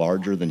that are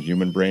larger than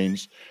human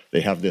brains.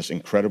 They have this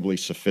incredibly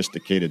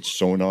sophisticated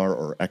sonar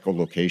or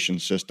echolocation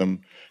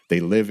system. They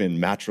live in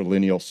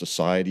matrilineal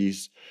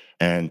societies,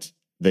 and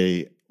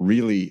they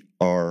really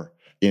are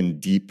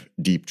in deep,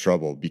 deep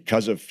trouble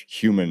because of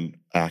human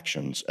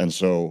actions. And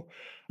so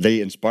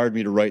they inspired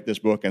me to write this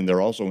book, and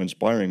they're also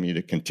inspiring me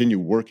to continue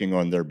working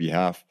on their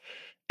behalf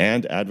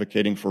and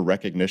advocating for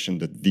recognition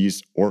that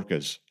these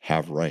orcas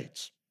have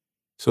rights.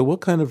 So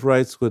what kind of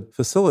rights would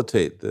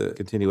facilitate the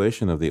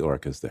continuation of the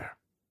orcas there?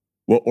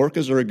 Well,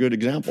 orcas are a good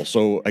example.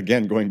 So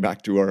again, going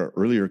back to our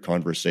earlier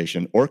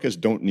conversation, orcas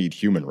don't need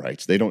human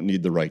rights. They don't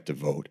need the right to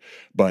vote.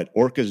 But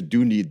orcas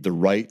do need the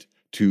right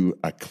to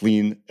a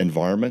clean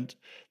environment.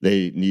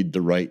 They need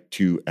the right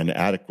to an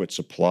adequate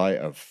supply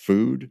of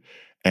food.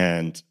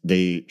 And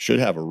they should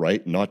have a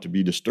right not to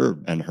be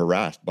disturbed and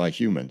harassed by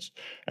humans.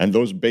 And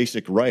those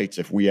basic rights,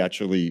 if we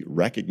actually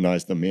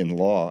recognize them in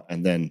law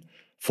and then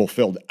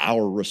fulfilled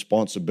our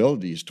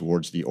responsibilities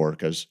towards the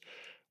orcas,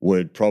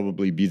 would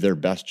probably be their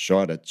best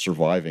shot at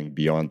surviving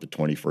beyond the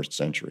 21st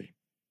century.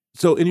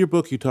 So in your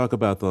book, you talk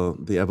about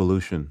the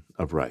evolution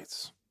of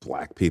rights.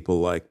 Black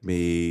people like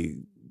me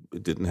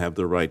didn't have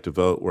the right to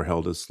vote, were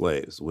held as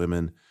slaves.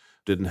 Women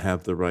didn't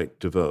have the right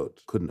to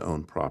vote, couldn't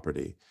own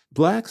property.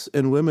 Blacks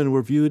and women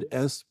were viewed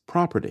as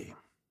property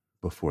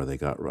before they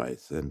got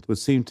rights. And it would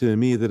seem to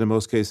me that in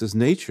most cases,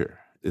 nature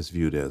is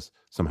viewed as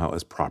somehow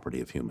as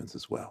property of humans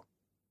as well.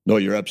 No,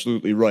 you're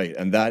absolutely right.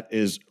 And that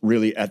is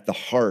really at the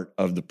heart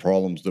of the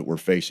problems that we're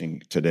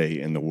facing today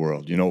in the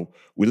world. You know,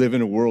 we live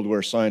in a world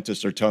where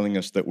scientists are telling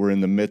us that we're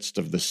in the midst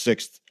of the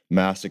sixth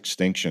mass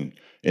extinction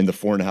in the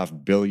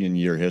 4.5 billion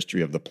year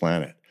history of the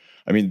planet.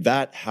 I mean,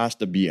 that has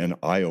to be an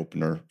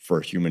eye-opener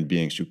for human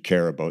beings who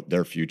care about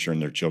their future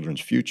and their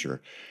children's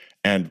future.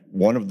 And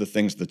one of the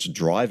things that's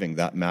driving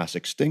that mass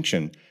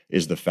extinction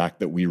is the fact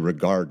that we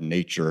regard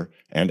nature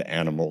and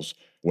animals,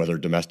 whether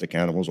domestic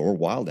animals or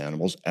wild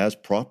animals, as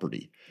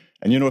property.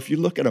 And, you know, if you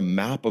look at a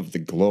map of the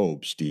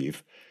globe,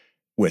 Steve,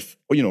 with,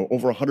 you know,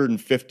 over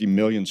 150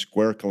 million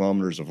square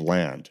kilometers of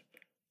land,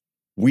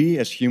 we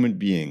as human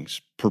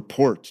beings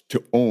purport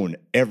to own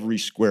every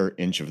square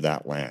inch of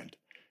that land.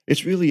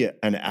 It's really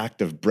an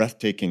act of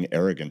breathtaking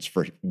arrogance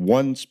for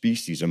one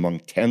species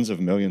among tens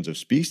of millions of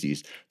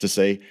species to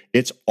say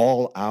it's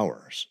all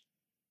ours.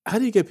 How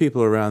do you get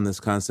people around this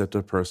concept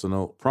of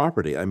personal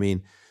property? I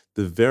mean,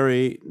 the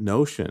very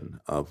notion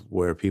of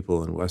where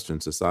people in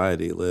Western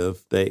society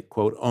live, they,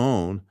 quote,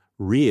 own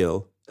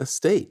real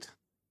estate.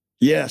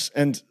 Yes,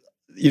 and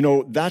you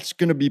know, that's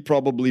going to be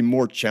probably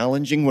more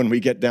challenging when we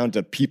get down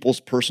to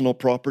people's personal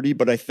property.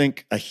 But I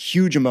think a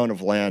huge amount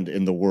of land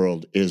in the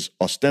world is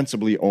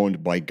ostensibly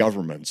owned by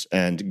governments,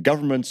 and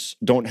governments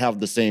don't have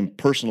the same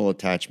personal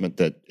attachment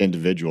that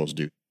individuals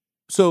do.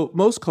 So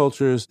most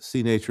cultures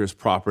see nature as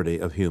property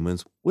of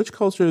humans. Which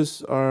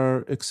cultures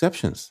are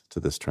exceptions to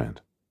this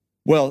trend?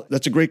 Well,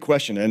 that's a great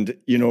question. And,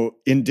 you know,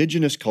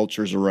 indigenous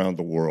cultures around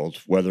the world,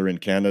 whether in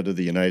Canada,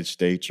 the United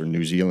States, or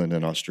New Zealand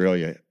and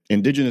Australia,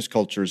 indigenous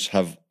cultures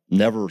have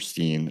never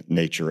seen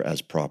nature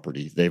as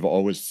property. They've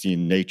always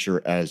seen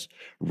nature as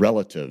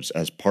relatives,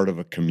 as part of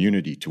a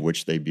community to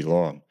which they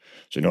belong.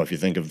 So, you know, if you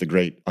think of the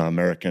great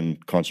American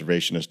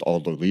conservationist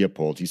Aldo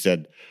Leopold, he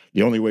said,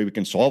 the only way we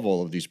can solve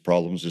all of these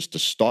problems is to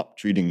stop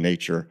treating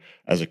nature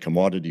as a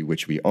commodity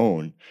which we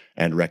own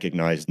and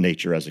recognize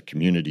nature as a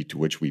community to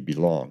which we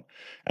belong.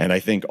 And I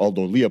think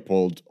Aldo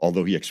Leopold,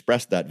 although he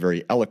expressed that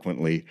very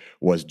eloquently,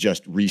 was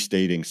just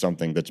restating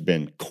something that's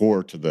been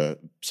core to the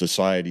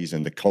societies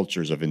and the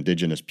cultures of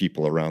indigenous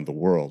people around the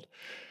world.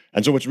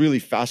 And so what's really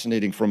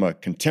fascinating from a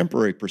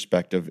contemporary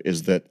perspective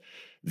is that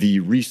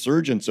the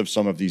resurgence of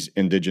some of these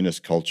indigenous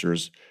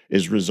cultures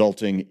is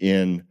resulting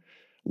in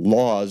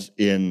laws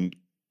in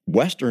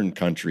Western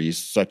countries,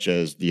 such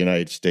as the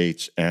United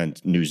States and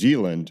New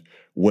Zealand,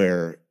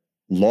 where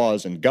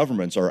laws and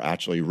governments are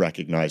actually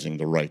recognizing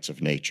the rights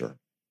of nature.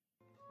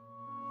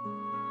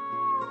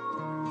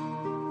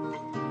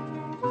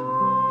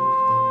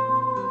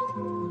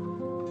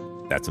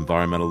 That's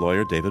environmental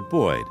lawyer David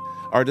Boyd.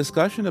 Our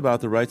discussion about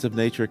the rights of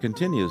nature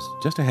continues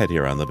just ahead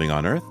here on Living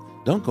on Earth.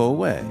 Don't go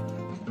away.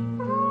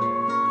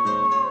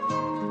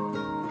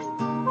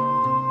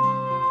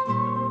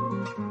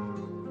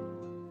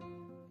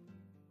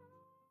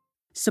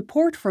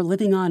 Support for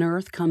Living on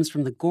Earth comes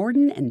from the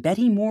Gordon and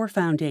Betty Moore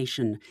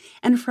Foundation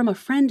and from a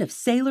friend of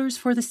Sailors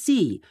for the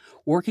Sea,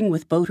 working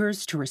with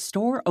boaters to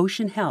restore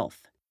ocean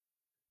health.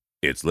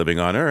 It's Living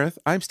on Earth.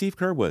 I'm Steve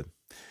Curwood.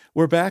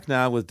 We're back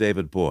now with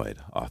David Boyd,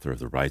 author of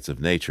The Rights of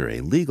Nature,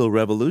 a legal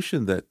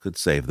revolution that could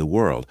save the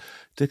world,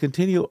 to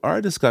continue our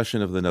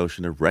discussion of the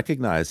notion of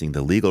recognizing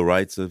the legal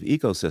rights of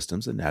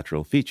ecosystems and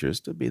natural features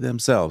to be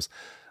themselves.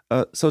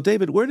 So,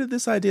 David, where did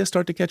this idea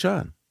start to catch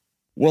on?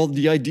 Well,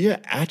 the idea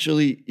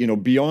actually, you know,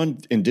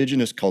 beyond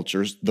indigenous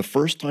cultures, the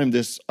first time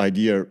this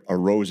idea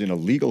arose in a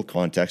legal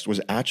context was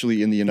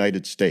actually in the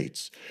United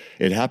States.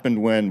 It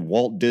happened when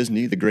Walt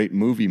Disney, the great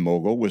movie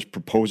mogul, was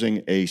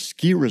proposing a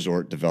ski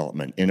resort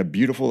development in a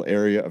beautiful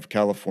area of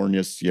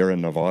California's Sierra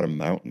Nevada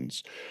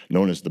mountains,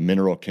 known as the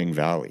Mineral King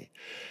Valley.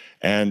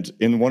 And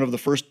in one of the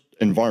first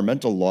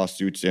environmental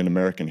lawsuits in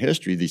American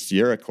history, the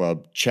Sierra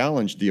Club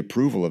challenged the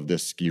approval of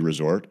this ski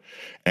resort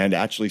and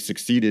actually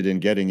succeeded in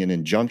getting an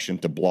injunction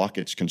to block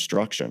its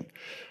construction.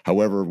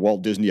 However,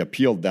 Walt Disney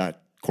appealed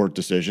that court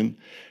decision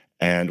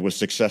and was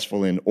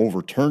successful in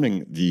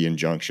overturning the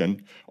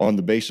injunction on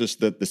the basis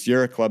that the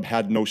Sierra Club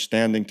had no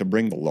standing to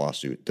bring the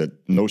lawsuit, that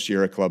no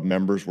Sierra Club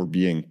members were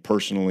being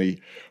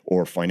personally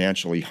or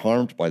financially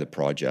harmed by the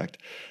project.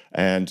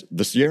 And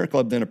the Sierra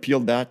Club then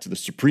appealed that to the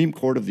Supreme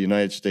Court of the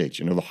United States,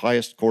 you know, the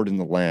highest court in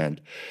the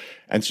land.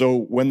 And so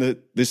when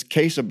this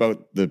case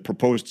about the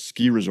proposed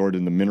ski resort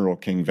in the Mineral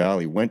King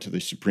Valley went to the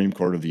Supreme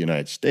Court of the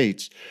United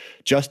States,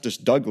 Justice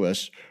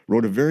Douglas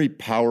wrote a very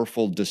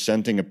powerful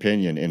dissenting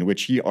opinion in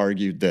which he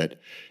argued that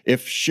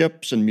if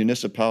ships and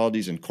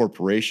municipalities and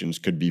corporations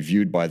could be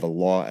viewed by the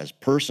law as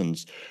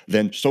persons,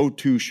 then so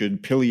too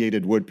should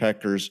pileated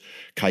woodpeckers,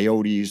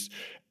 coyotes,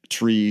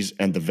 trees,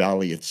 and the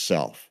valley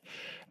itself.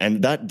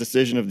 And that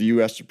decision of the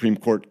U.S. Supreme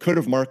Court could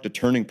have marked a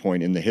turning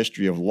point in the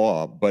history of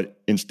law,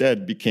 but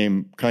instead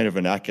became kind of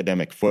an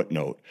academic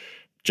footnote.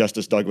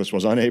 Justice Douglas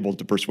was unable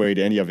to persuade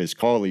any of his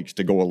colleagues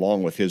to go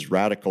along with his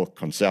radical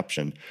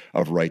conception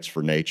of rights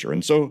for nature.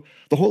 And so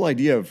the whole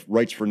idea of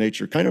rights for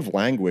nature kind of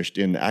languished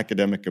in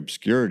academic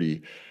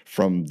obscurity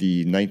from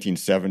the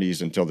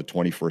 1970s until the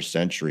 21st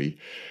century.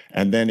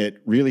 And then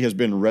it really has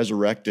been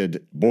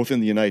resurrected both in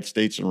the United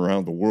States and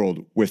around the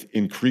world with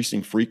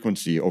increasing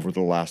frequency over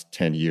the last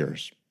 10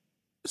 years.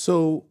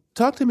 So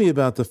talk to me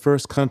about the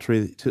first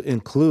country to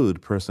include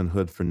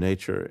personhood for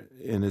nature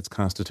in its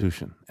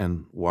constitution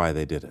and why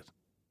they did it.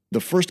 The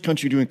first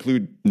country to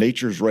include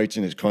nature's rights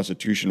in its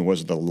constitution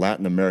was the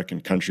Latin American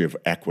country of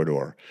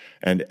Ecuador.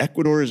 And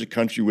Ecuador is a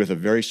country with a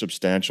very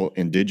substantial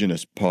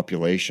indigenous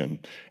population.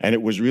 And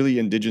it was really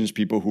indigenous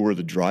people who were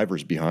the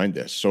drivers behind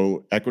this.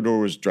 So Ecuador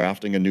was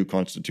drafting a new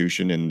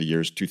constitution in the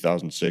years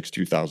 2006,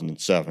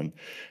 2007.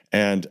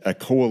 And a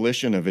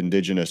coalition of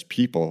indigenous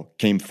people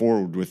came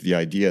forward with the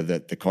idea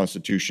that the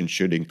constitution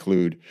should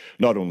include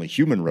not only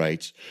human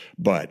rights,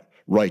 but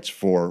rights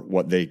for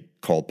what they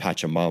call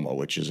Pachamama,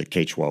 which is a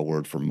Quechua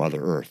word for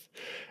Mother Earth.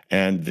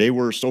 And they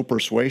were so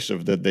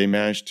persuasive that they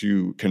managed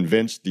to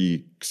convince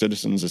the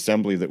Citizens'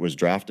 Assembly that was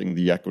drafting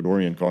the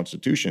Ecuadorian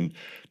Constitution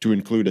to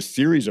include a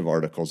series of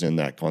articles in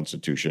that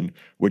Constitution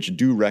which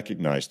do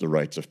recognize the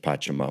rights of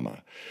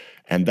Pachamama.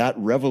 And that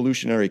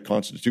revolutionary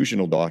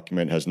constitutional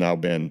document has now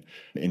been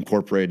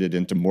incorporated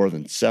into more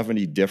than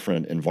 70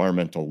 different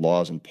environmental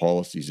laws and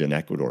policies in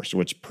Ecuador.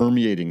 So it's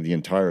permeating the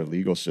entire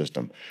legal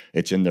system.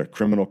 It's in their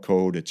criminal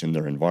code, it's in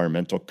their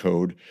environmental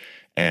code,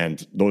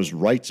 and those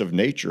rights of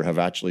nature have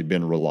actually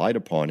been relied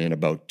upon in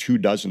about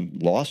 24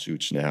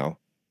 lawsuits now.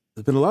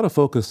 There's been a lot of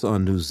focus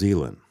on New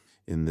Zealand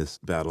in this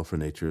battle for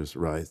nature's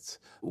rights.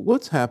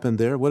 What's happened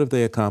there? What have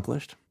they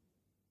accomplished?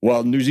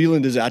 Well, New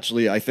Zealand is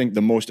actually, I think,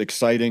 the most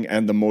exciting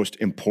and the most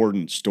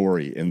important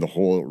story in the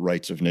whole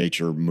rights of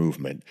nature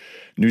movement.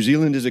 New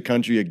Zealand is a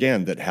country,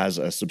 again, that has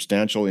a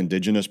substantial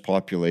indigenous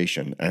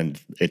population,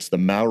 and it's the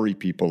Maori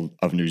people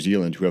of New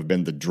Zealand who have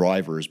been the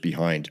drivers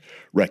behind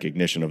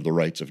recognition of the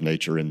rights of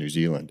nature in New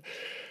Zealand.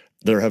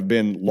 There have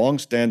been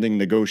long-standing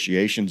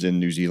negotiations in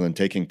New Zealand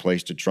taking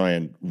place to try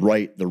and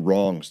right the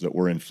wrongs that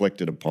were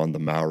inflicted upon the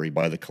Maori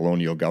by the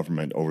colonial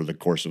government over the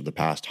course of the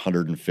past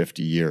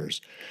 150 years.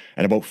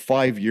 And about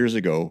 5 years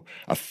ago,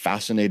 a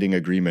fascinating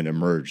agreement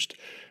emerged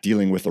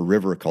dealing with a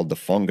river called the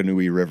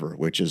Whanganui River,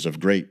 which is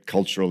of great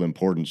cultural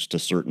importance to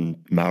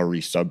certain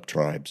Maori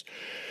sub-tribes.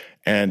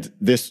 And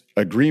this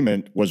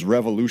agreement was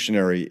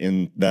revolutionary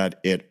in that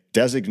it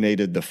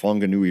designated the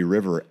Whanganui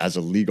River as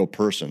a legal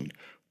person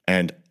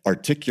and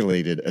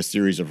articulated a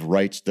series of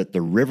rights that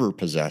the river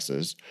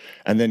possesses,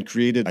 and then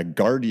created a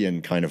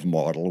guardian kind of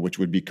model, which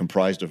would be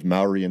comprised of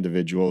Maori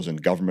individuals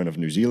and Government of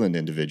New Zealand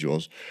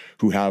individuals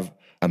who have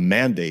a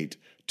mandate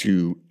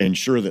to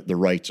ensure that the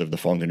rights of the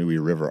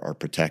Whanganui River are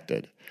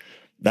protected.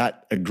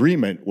 That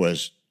agreement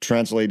was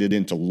translated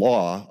into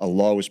law. A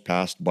law was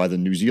passed by the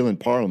New Zealand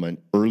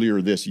Parliament earlier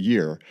this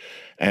year.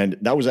 And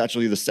that was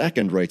actually the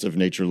second rights of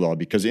nature law,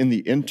 because in the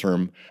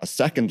interim, a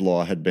second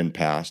law had been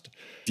passed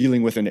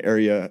dealing with an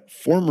area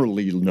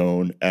formerly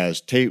known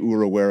as Te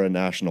Urewera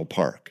National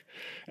Park.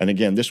 And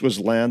again, this was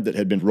land that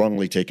had been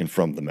wrongly taken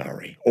from the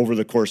Maori over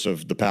the course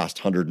of the past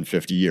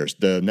 150 years.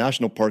 The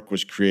national park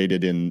was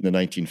created in the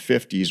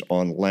 1950s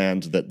on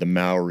land that the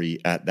Maori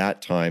at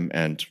that time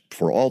and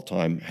for all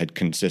time had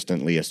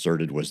consistently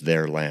asserted was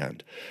their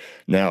land.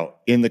 Now,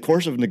 in the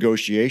course of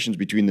negotiations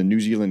between the New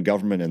Zealand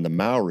government and the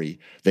Maori,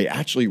 they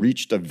actually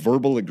reached a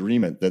verbal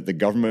agreement that the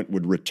government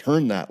would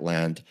return that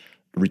land,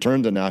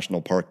 return the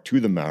national park to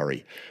the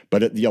Maori.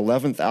 But at the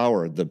 11th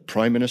hour, the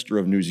Prime Minister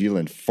of New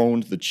Zealand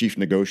phoned the chief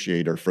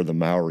negotiator for the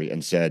Maori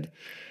and said,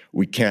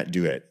 "We can't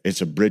do it.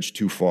 It's a bridge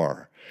too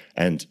far."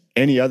 And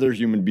any other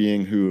human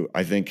being who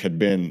I think had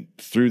been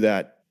through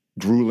that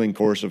grueling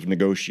course of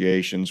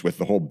negotiations with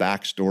the whole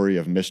backstory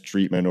of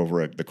mistreatment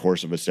over the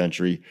course of a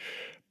century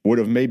would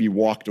have maybe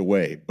walked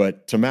away.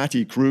 But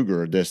Tamati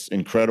Kruger, this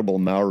incredible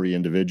Maori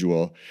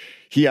individual,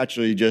 he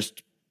actually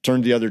just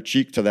turned the other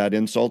cheek to that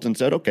insult and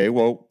said, okay,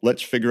 well,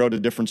 let's figure out a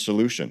different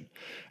solution.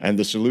 And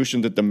the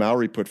solution that the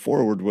Maori put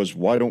forward was,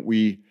 why don't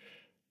we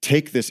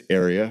take this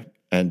area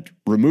and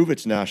remove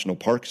its national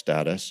park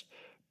status,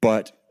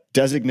 but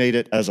designate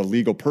it as a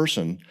legal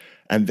person,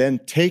 and then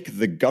take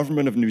the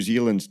government of New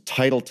Zealand's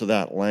title to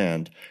that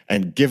land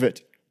and give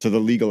it to the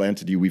legal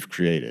entity we've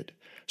created.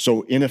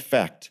 So in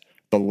effect,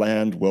 the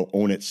land will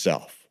own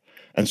itself.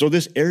 And so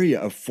this area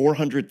of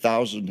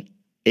 400,000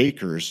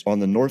 acres on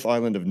the North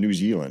Island of New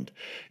Zealand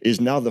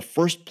is now the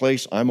first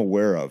place I'm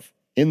aware of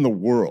in the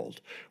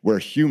world where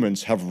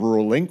humans have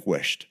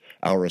relinquished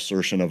our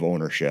assertion of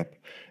ownership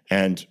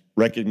and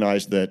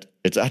recognized that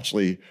it's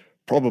actually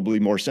probably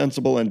more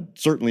sensible and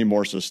certainly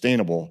more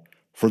sustainable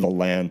for the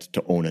land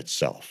to own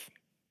itself.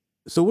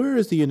 So where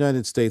is the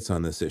United States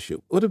on this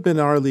issue? What have been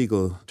our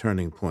legal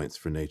turning points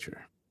for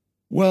nature?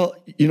 Well,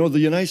 the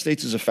United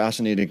States is a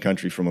fascinating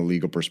country from a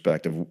legal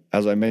perspective.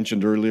 As I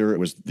mentioned earlier, it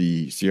was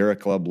the Sierra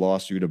Club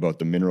lawsuit about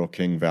the Mineral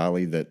King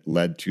Valley that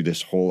led to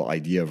this whole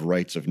idea of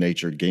rights of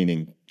nature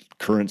gaining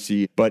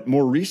currency. But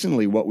more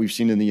recently, what we've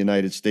seen in the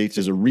United States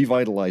is a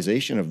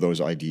revitalization of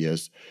those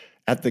ideas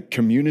at the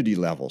community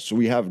level. So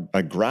we have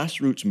a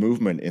grassroots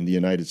movement in the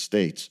United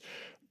States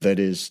that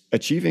is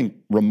achieving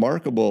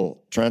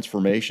remarkable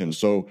transformation.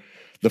 So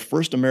the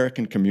first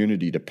American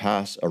community to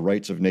pass a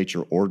Rights of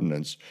Nature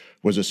ordinance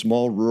was a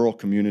small rural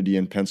community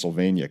in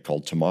Pennsylvania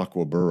called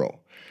Tamaqua Borough.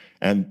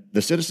 And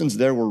the citizens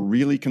there were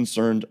really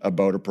concerned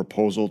about a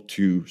proposal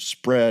to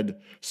spread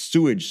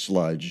sewage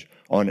sludge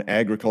on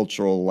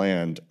agricultural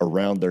land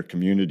around their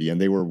community. And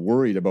they were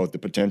worried about the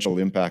potential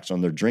impacts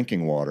on their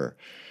drinking water.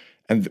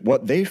 And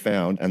what they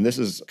found, and this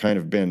has kind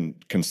of been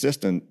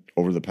consistent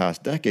over the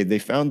past decade, they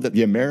found that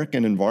the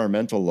American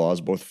environmental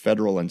laws, both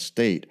federal and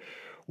state,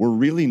 were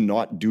really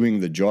not doing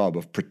the job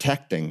of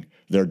protecting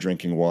their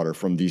drinking water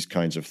from these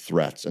kinds of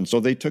threats. And so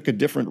they took a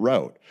different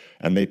route,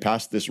 and they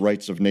passed this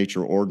Rights of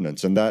Nature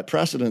ordinance. And that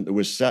precedent that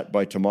was set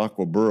by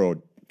Tamaqua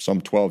Borough some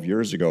 12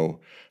 years ago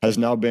has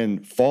now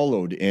been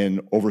followed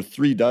in over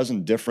 36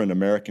 different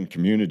American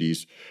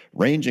communities,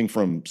 ranging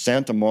from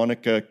Santa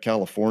Monica,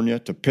 California,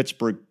 to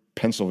Pittsburgh,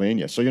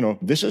 Pennsylvania. So,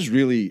 this has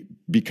really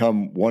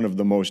become one of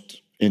the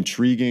most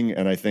intriguing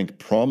and I think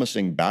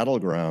promising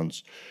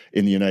battlegrounds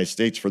in the United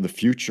States for the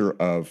future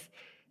of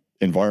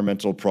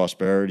environmental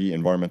prosperity,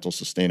 environmental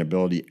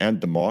sustainability, and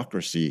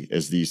democracy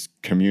as these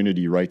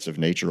community rights of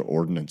nature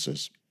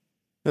ordinances.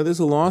 Now, there's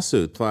a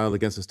lawsuit filed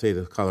against the state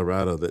of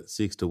Colorado that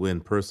seeks to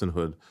win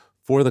personhood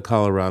for the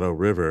Colorado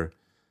River.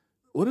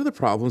 What are the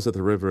problems that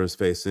the river is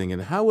facing,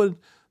 and how would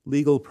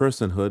legal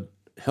personhood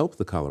help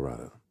the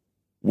Colorado?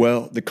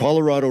 Well, the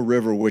Colorado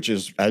River, which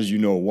is, as you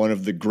know, one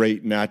of the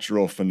great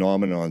natural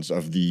phenomenons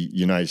of the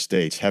United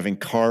States, having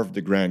carved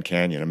the Grand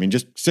Canyon. I mean,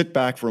 just sit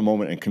back for a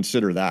moment and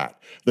consider that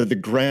the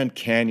Grand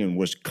Canyon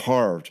was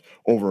carved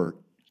over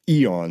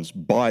eons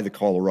by the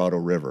Colorado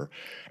River.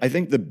 I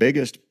think the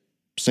biggest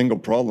single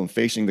problem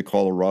facing the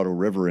Colorado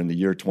River in the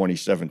year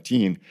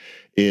 2017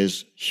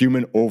 is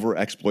human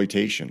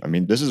overexploitation. I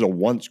mean, this is a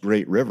once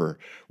great river,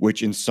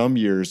 which in some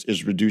years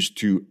is reduced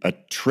to a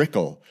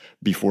trickle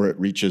before it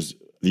reaches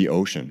the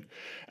ocean.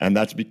 And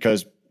that's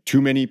because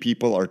too many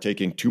people are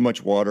taking too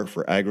much water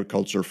for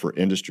agriculture, for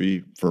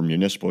industry, for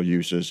municipal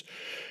uses.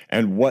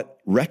 And what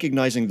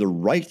recognizing the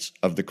rights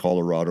of the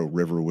Colorado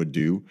River would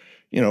do,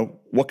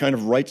 what kind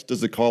of rights does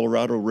the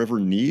Colorado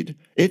River need?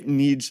 It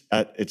needs,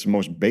 at its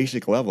most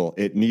basic level,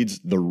 it needs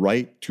the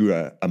right to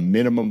a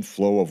minimum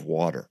flow of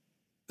water.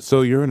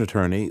 So you're an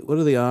attorney. What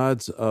are the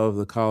odds of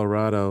the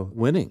Colorado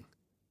winning?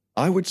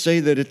 I would say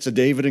that it's a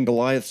David and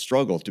Goliath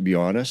struggle, to be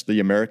honest.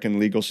 The American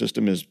legal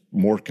system is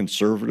more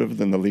conservative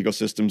than the legal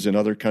systems in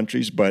other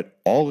countries, but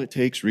all it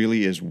takes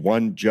really is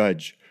one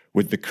judge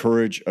with the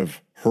courage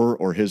of her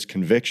or his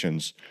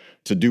convictions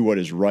to do what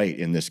is right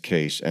in this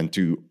case and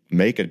to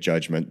make a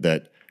judgment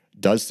that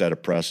does set a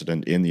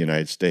precedent in the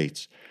United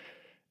States.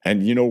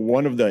 And,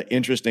 one of the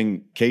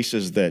interesting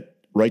cases that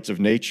rights of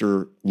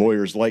nature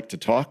lawyers like to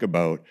talk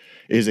about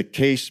is a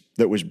case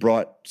that was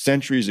brought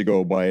centuries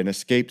ago by an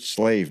escaped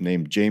slave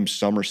named James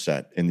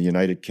Somerset in the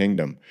United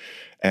Kingdom.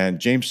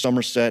 And James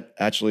Somerset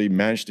actually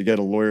managed to get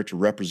a lawyer to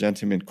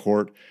represent him in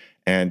court,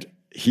 and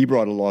he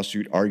brought a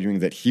lawsuit arguing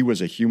that he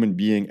was a human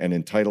being and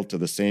entitled to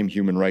the same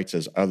human rights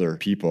as other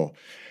people.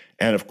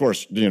 And of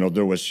course,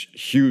 there was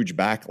huge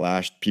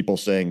backlash, people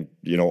saying,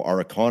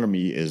 our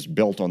economy is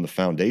built on the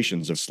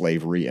foundations of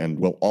slavery and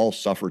will all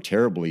suffer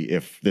terribly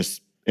if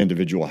this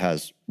individual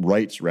has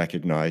rights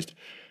recognized.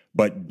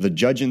 But the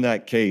judge in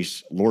that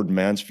case, Lord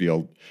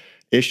Mansfield,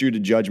 issued a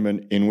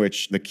judgment in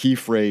which the key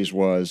phrase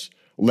was,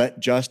 "Let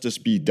justice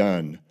be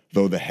done,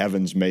 though the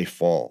heavens may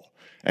fall."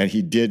 And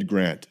he did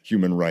grant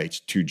human rights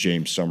to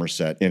James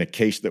Somerset in a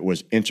case that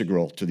was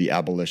integral to the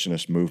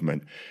abolitionist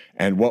movement.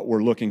 And what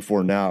we're looking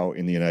for now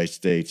in the United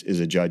States is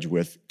a judge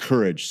with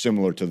courage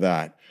similar to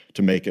that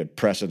to make a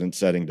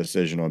precedent-setting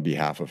decision on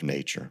behalf of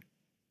nature.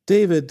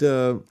 David,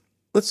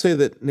 let's say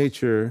that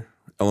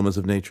elements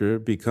of nature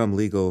become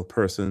legal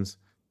persons.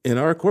 In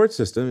our court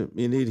system,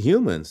 you need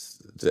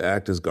humans to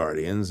act as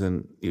guardians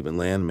and even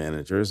land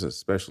managers,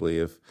 especially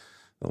if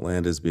the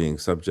land is being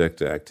subject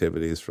to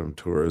activities from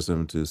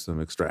tourism to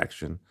some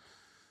extraction.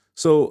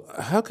 So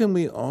how can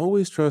we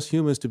always trust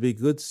humans to be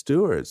good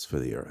stewards for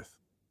the earth?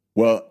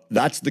 Well,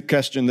 that's the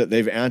question that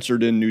they've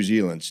answered in New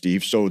Zealand,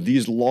 Steve. So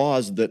these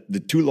laws,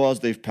 the two laws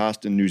they've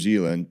passed in New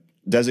Zealand,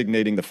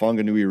 designating the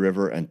Whanganui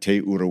River and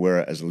Te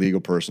Urewera as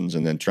legal persons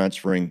and then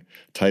transferring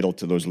title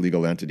to those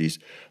legal entities.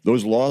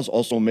 Those laws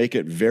also make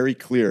it very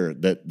clear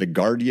that the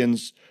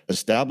guardians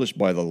established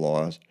by the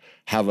laws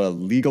have a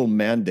legal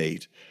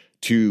mandate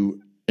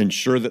to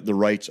ensure that the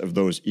rights of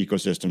those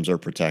ecosystems are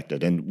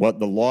protected. And what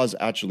the laws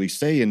actually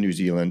say in New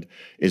Zealand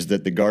is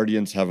that the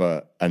guardians have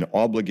an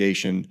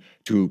obligation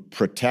to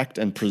protect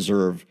and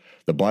preserve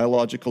the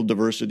biological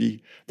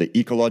diversity, the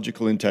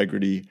ecological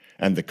integrity,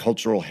 and the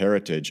cultural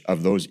heritage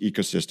of those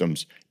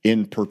ecosystems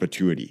in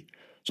perpetuity.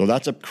 So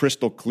that's a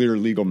crystal clear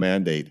legal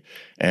mandate.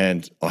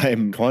 And I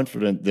am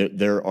confident that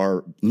there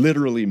are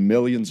literally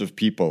millions of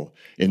people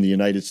in the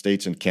United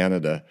States and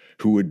Canada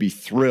who would be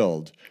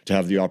thrilled to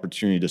have the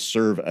opportunity to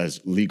serve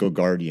as legal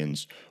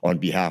guardians on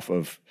behalf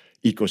of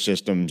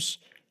ecosystems,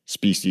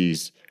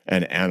 species,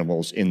 and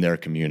animals in their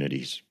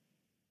communities.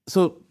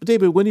 So,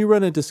 David, when you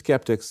run into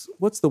skeptics,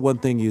 what's the one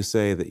thing you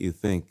say that you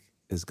think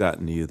has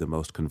gotten you the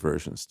most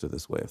conversions to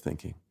this way of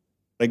thinking?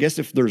 I guess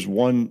if there's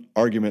one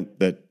argument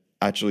that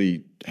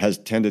actually has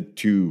tended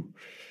to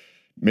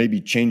maybe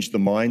change the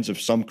minds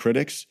of some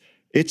critics,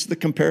 it's the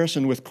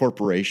comparison with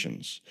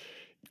corporations.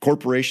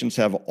 Corporations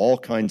have all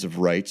kinds of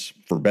rights,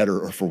 for better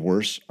or for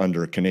worse,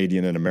 under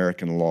Canadian and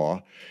American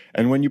law.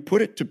 And when you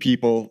put it to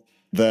people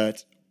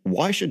that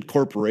why should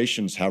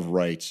corporations have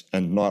rights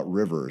and not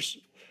rivers?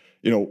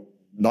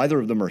 Neither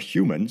of them are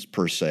humans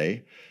per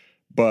se,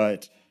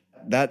 but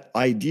that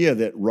idea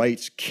that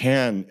rights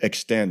can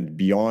extend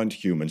beyond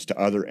humans to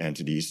other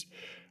entities,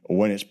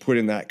 when it's put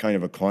in that kind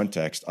of a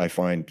context, I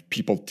find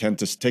people tend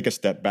to take a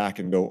step back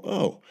and go,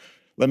 oh,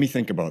 let me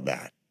think about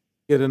that.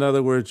 In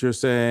other words, you're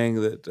saying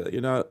that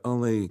you're not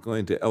only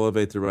going to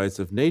elevate the rights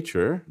of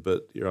nature,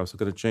 but you're also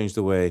going to change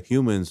the way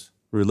humans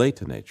relate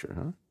to nature,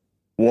 huh?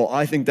 Well,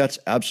 I think that's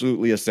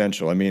absolutely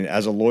essential. I mean,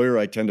 as a lawyer,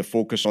 I tend to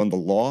focus on the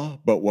law,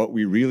 but what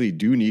we really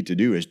do need to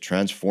do is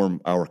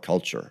transform our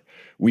culture.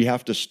 We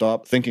have to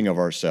stop thinking of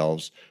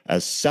ourselves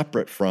as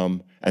separate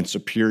from and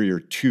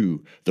superior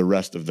to the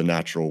rest of the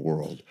natural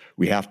world.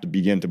 We have to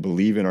begin to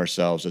believe in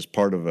ourselves as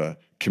part of a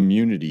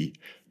community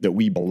that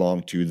we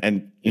belong to.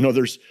 And,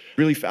 there's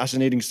really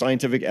fascinating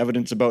scientific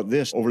evidence about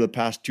this. Over the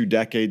past 2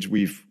 decades,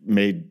 we've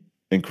made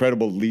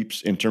incredible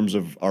leaps in terms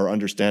of our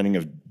understanding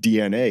of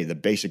DNA, the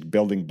basic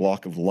building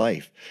block of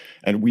life.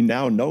 And we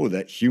now know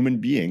that human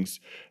beings,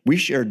 we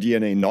share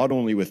DNA not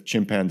only with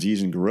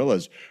chimpanzees and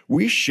gorillas,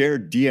 we share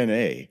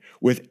DNA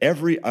with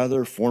every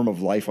other form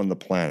of life on the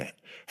planet,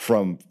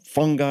 from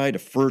fungi to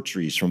fir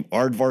trees, from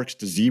aardvarks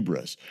to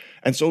zebras.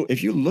 And so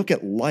if you look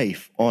at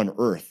life on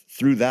Earth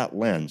through that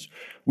lens,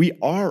 we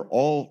are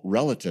all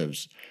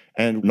relatives.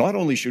 And not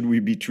only should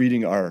we be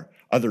treating our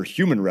other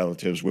human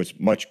relatives with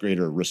much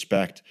greater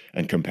respect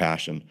and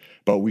compassion,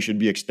 but we should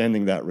be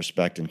extending that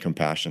respect and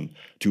compassion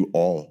to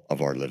all of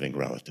our living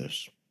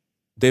relatives.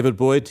 David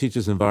Boyd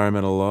teaches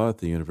environmental law at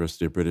the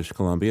University of British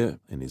Columbia,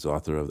 and he's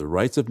author of The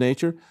Rights of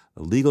Nature,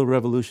 a legal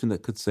revolution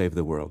that could save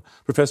the world.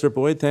 Professor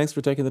Boyd, thanks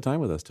for taking the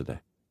time with us today.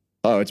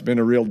 Oh, it's been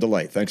a real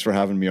delight. Thanks for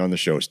having me on the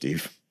show,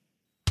 Steve.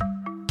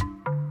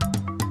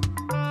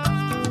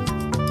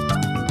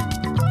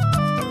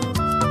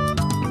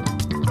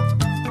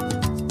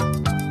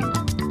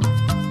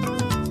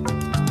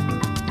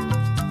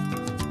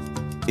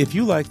 If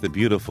you like the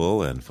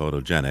beautiful and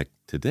photogenic,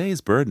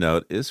 today's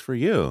BirdNote is for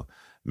you.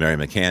 Mary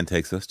McCann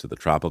takes us to the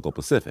tropical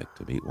Pacific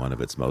to meet one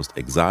of its most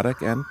exotic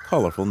and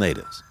colorful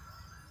natives.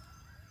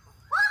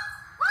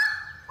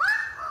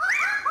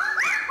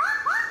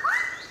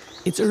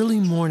 It's early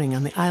morning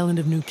on the island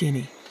of New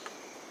Guinea.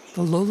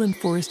 The lowland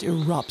forest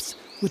erupts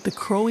with the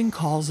crowing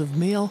calls of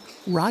male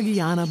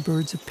Ragiana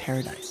birds of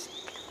paradise.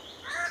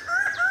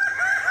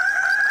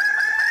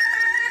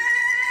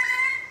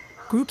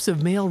 Groups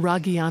of male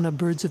Ragiana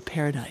birds of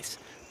paradise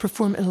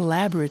perform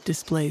elaborate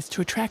displays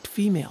to attract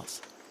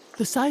females.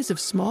 The size of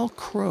small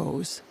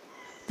crows,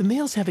 the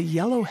males have a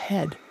yellow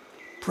head,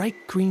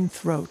 bright green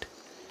throat,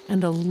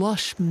 and a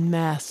lush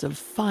mass of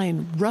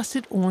fine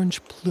russet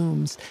orange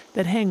plumes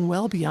that hang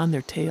well beyond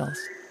their tails.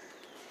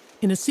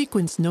 In a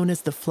sequence known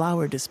as the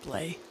flower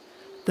display,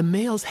 the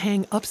males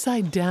hang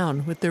upside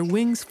down with their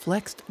wings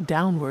flexed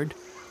downward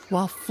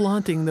while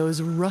flaunting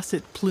those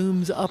russet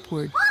plumes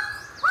upward.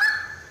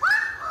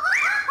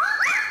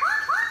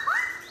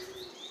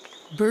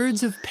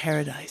 Birds of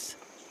paradise,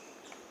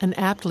 an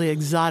aptly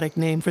exotic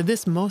name for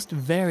this most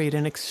varied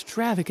and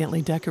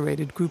extravagantly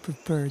decorated group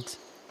of birds.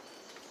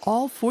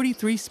 All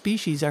 43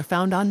 species are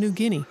found on New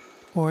Guinea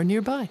or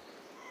nearby.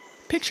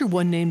 Picture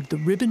one named the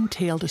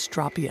ribbon-tailed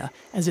astropia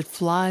as it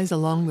flies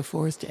along the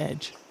forest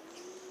edge.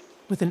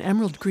 With an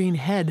emerald green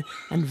head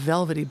and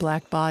velvety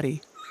black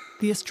body,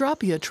 the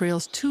astropia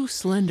trails 2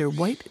 slender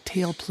white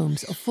tail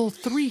plumes a full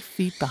 3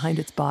 feet behind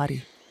its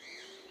body.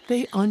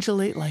 They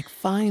undulate like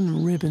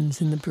fine ribbons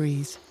in the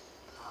breeze.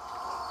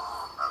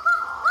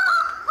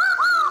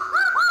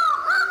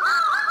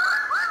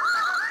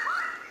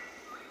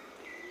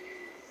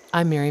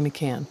 I'm Mary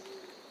McCann.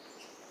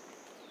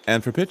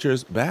 And for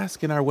pictures,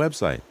 bask in our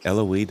website,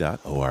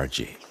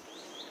 loe.org.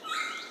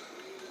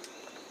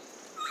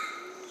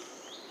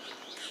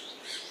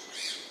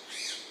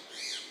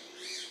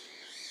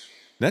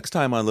 Next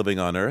time on Living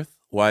on Earth,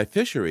 why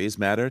fisheries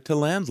matter to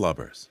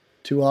landlubbers.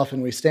 Too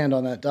often we stand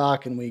on that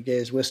dock and we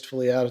gaze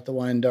wistfully out at the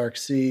wide, dark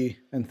sea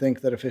and think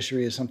that a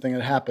fishery is something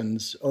that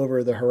happens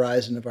over the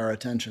horizon of our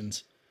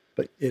attentions.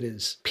 But it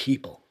is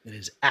people. It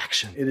is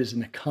action. It is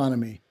an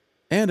economy.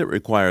 And it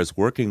requires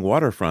working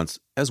waterfronts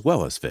as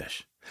well as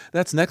fish.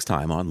 That's next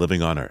time on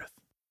Living on Earth.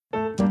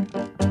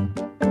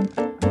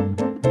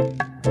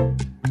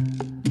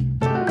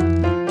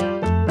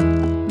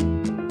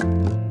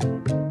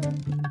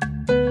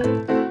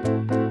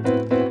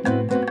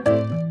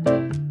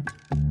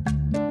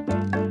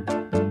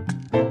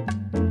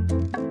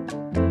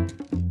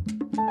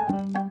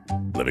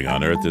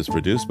 on Earth is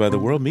produced by the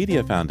World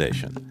Media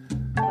Foundation.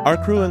 Our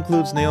crew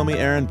includes Naomi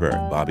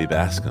Ehrenberg, Bobby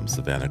Bascom,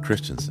 Savannah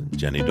Christensen,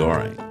 Jenny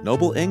Doring,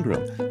 Noble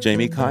Ingram,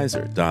 Jamie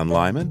Kaiser, Don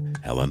Lyman,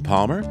 Helen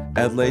Palmer,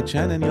 Adelaide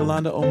Chen, and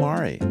Yolanda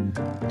Omari.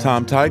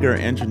 Tom Tiger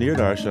engineered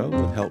our show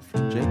with help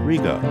from Jake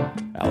Rigo.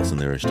 Allison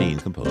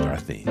Lirstein composed our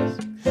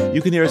themes.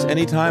 You can hear us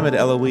anytime at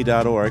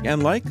LOE.org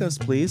and like us,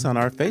 please, on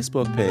our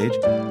Facebook page,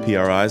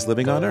 PRI's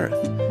Living on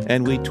Earth.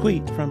 And we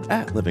tweet from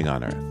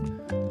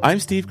 @LivingOnEarth.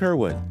 I'm Steve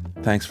Curwood.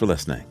 Thanks for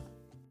listening.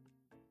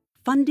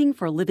 Funding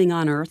for Living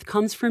on Earth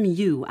comes from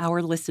you,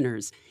 our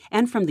listeners,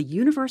 and from the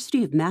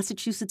University of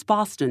Massachusetts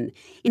Boston,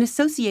 in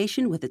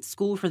association with its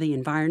School for the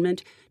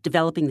Environment,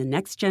 developing the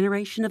next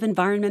generation of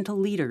environmental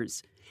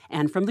leaders,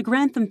 and from the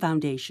Grantham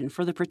Foundation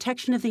for the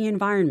Protection of the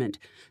Environment,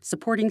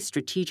 supporting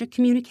strategic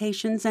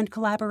communications and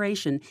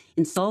collaboration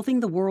in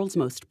solving the world's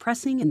most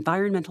pressing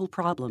environmental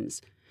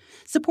problems.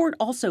 Support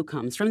also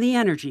comes from the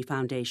Energy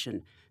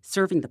Foundation,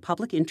 serving the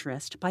public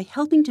interest by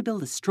helping to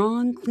build a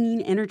strong,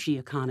 clean energy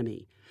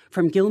economy.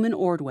 From Gilman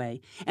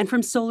Ordway, and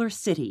from Solar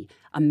City,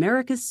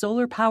 America's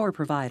solar power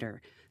provider.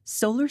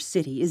 Solar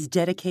City is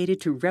dedicated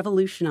to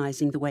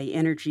revolutionizing the way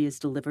energy is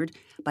delivered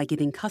by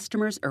giving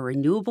customers a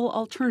renewable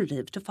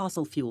alternative to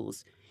fossil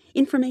fuels.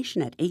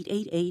 Information at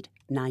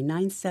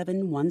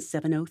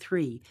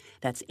 888-997-1703.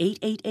 That's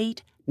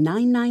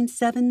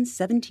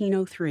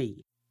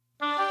 888-997-1703.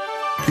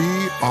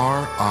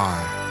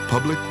 PRI,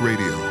 Public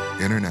Radio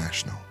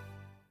International.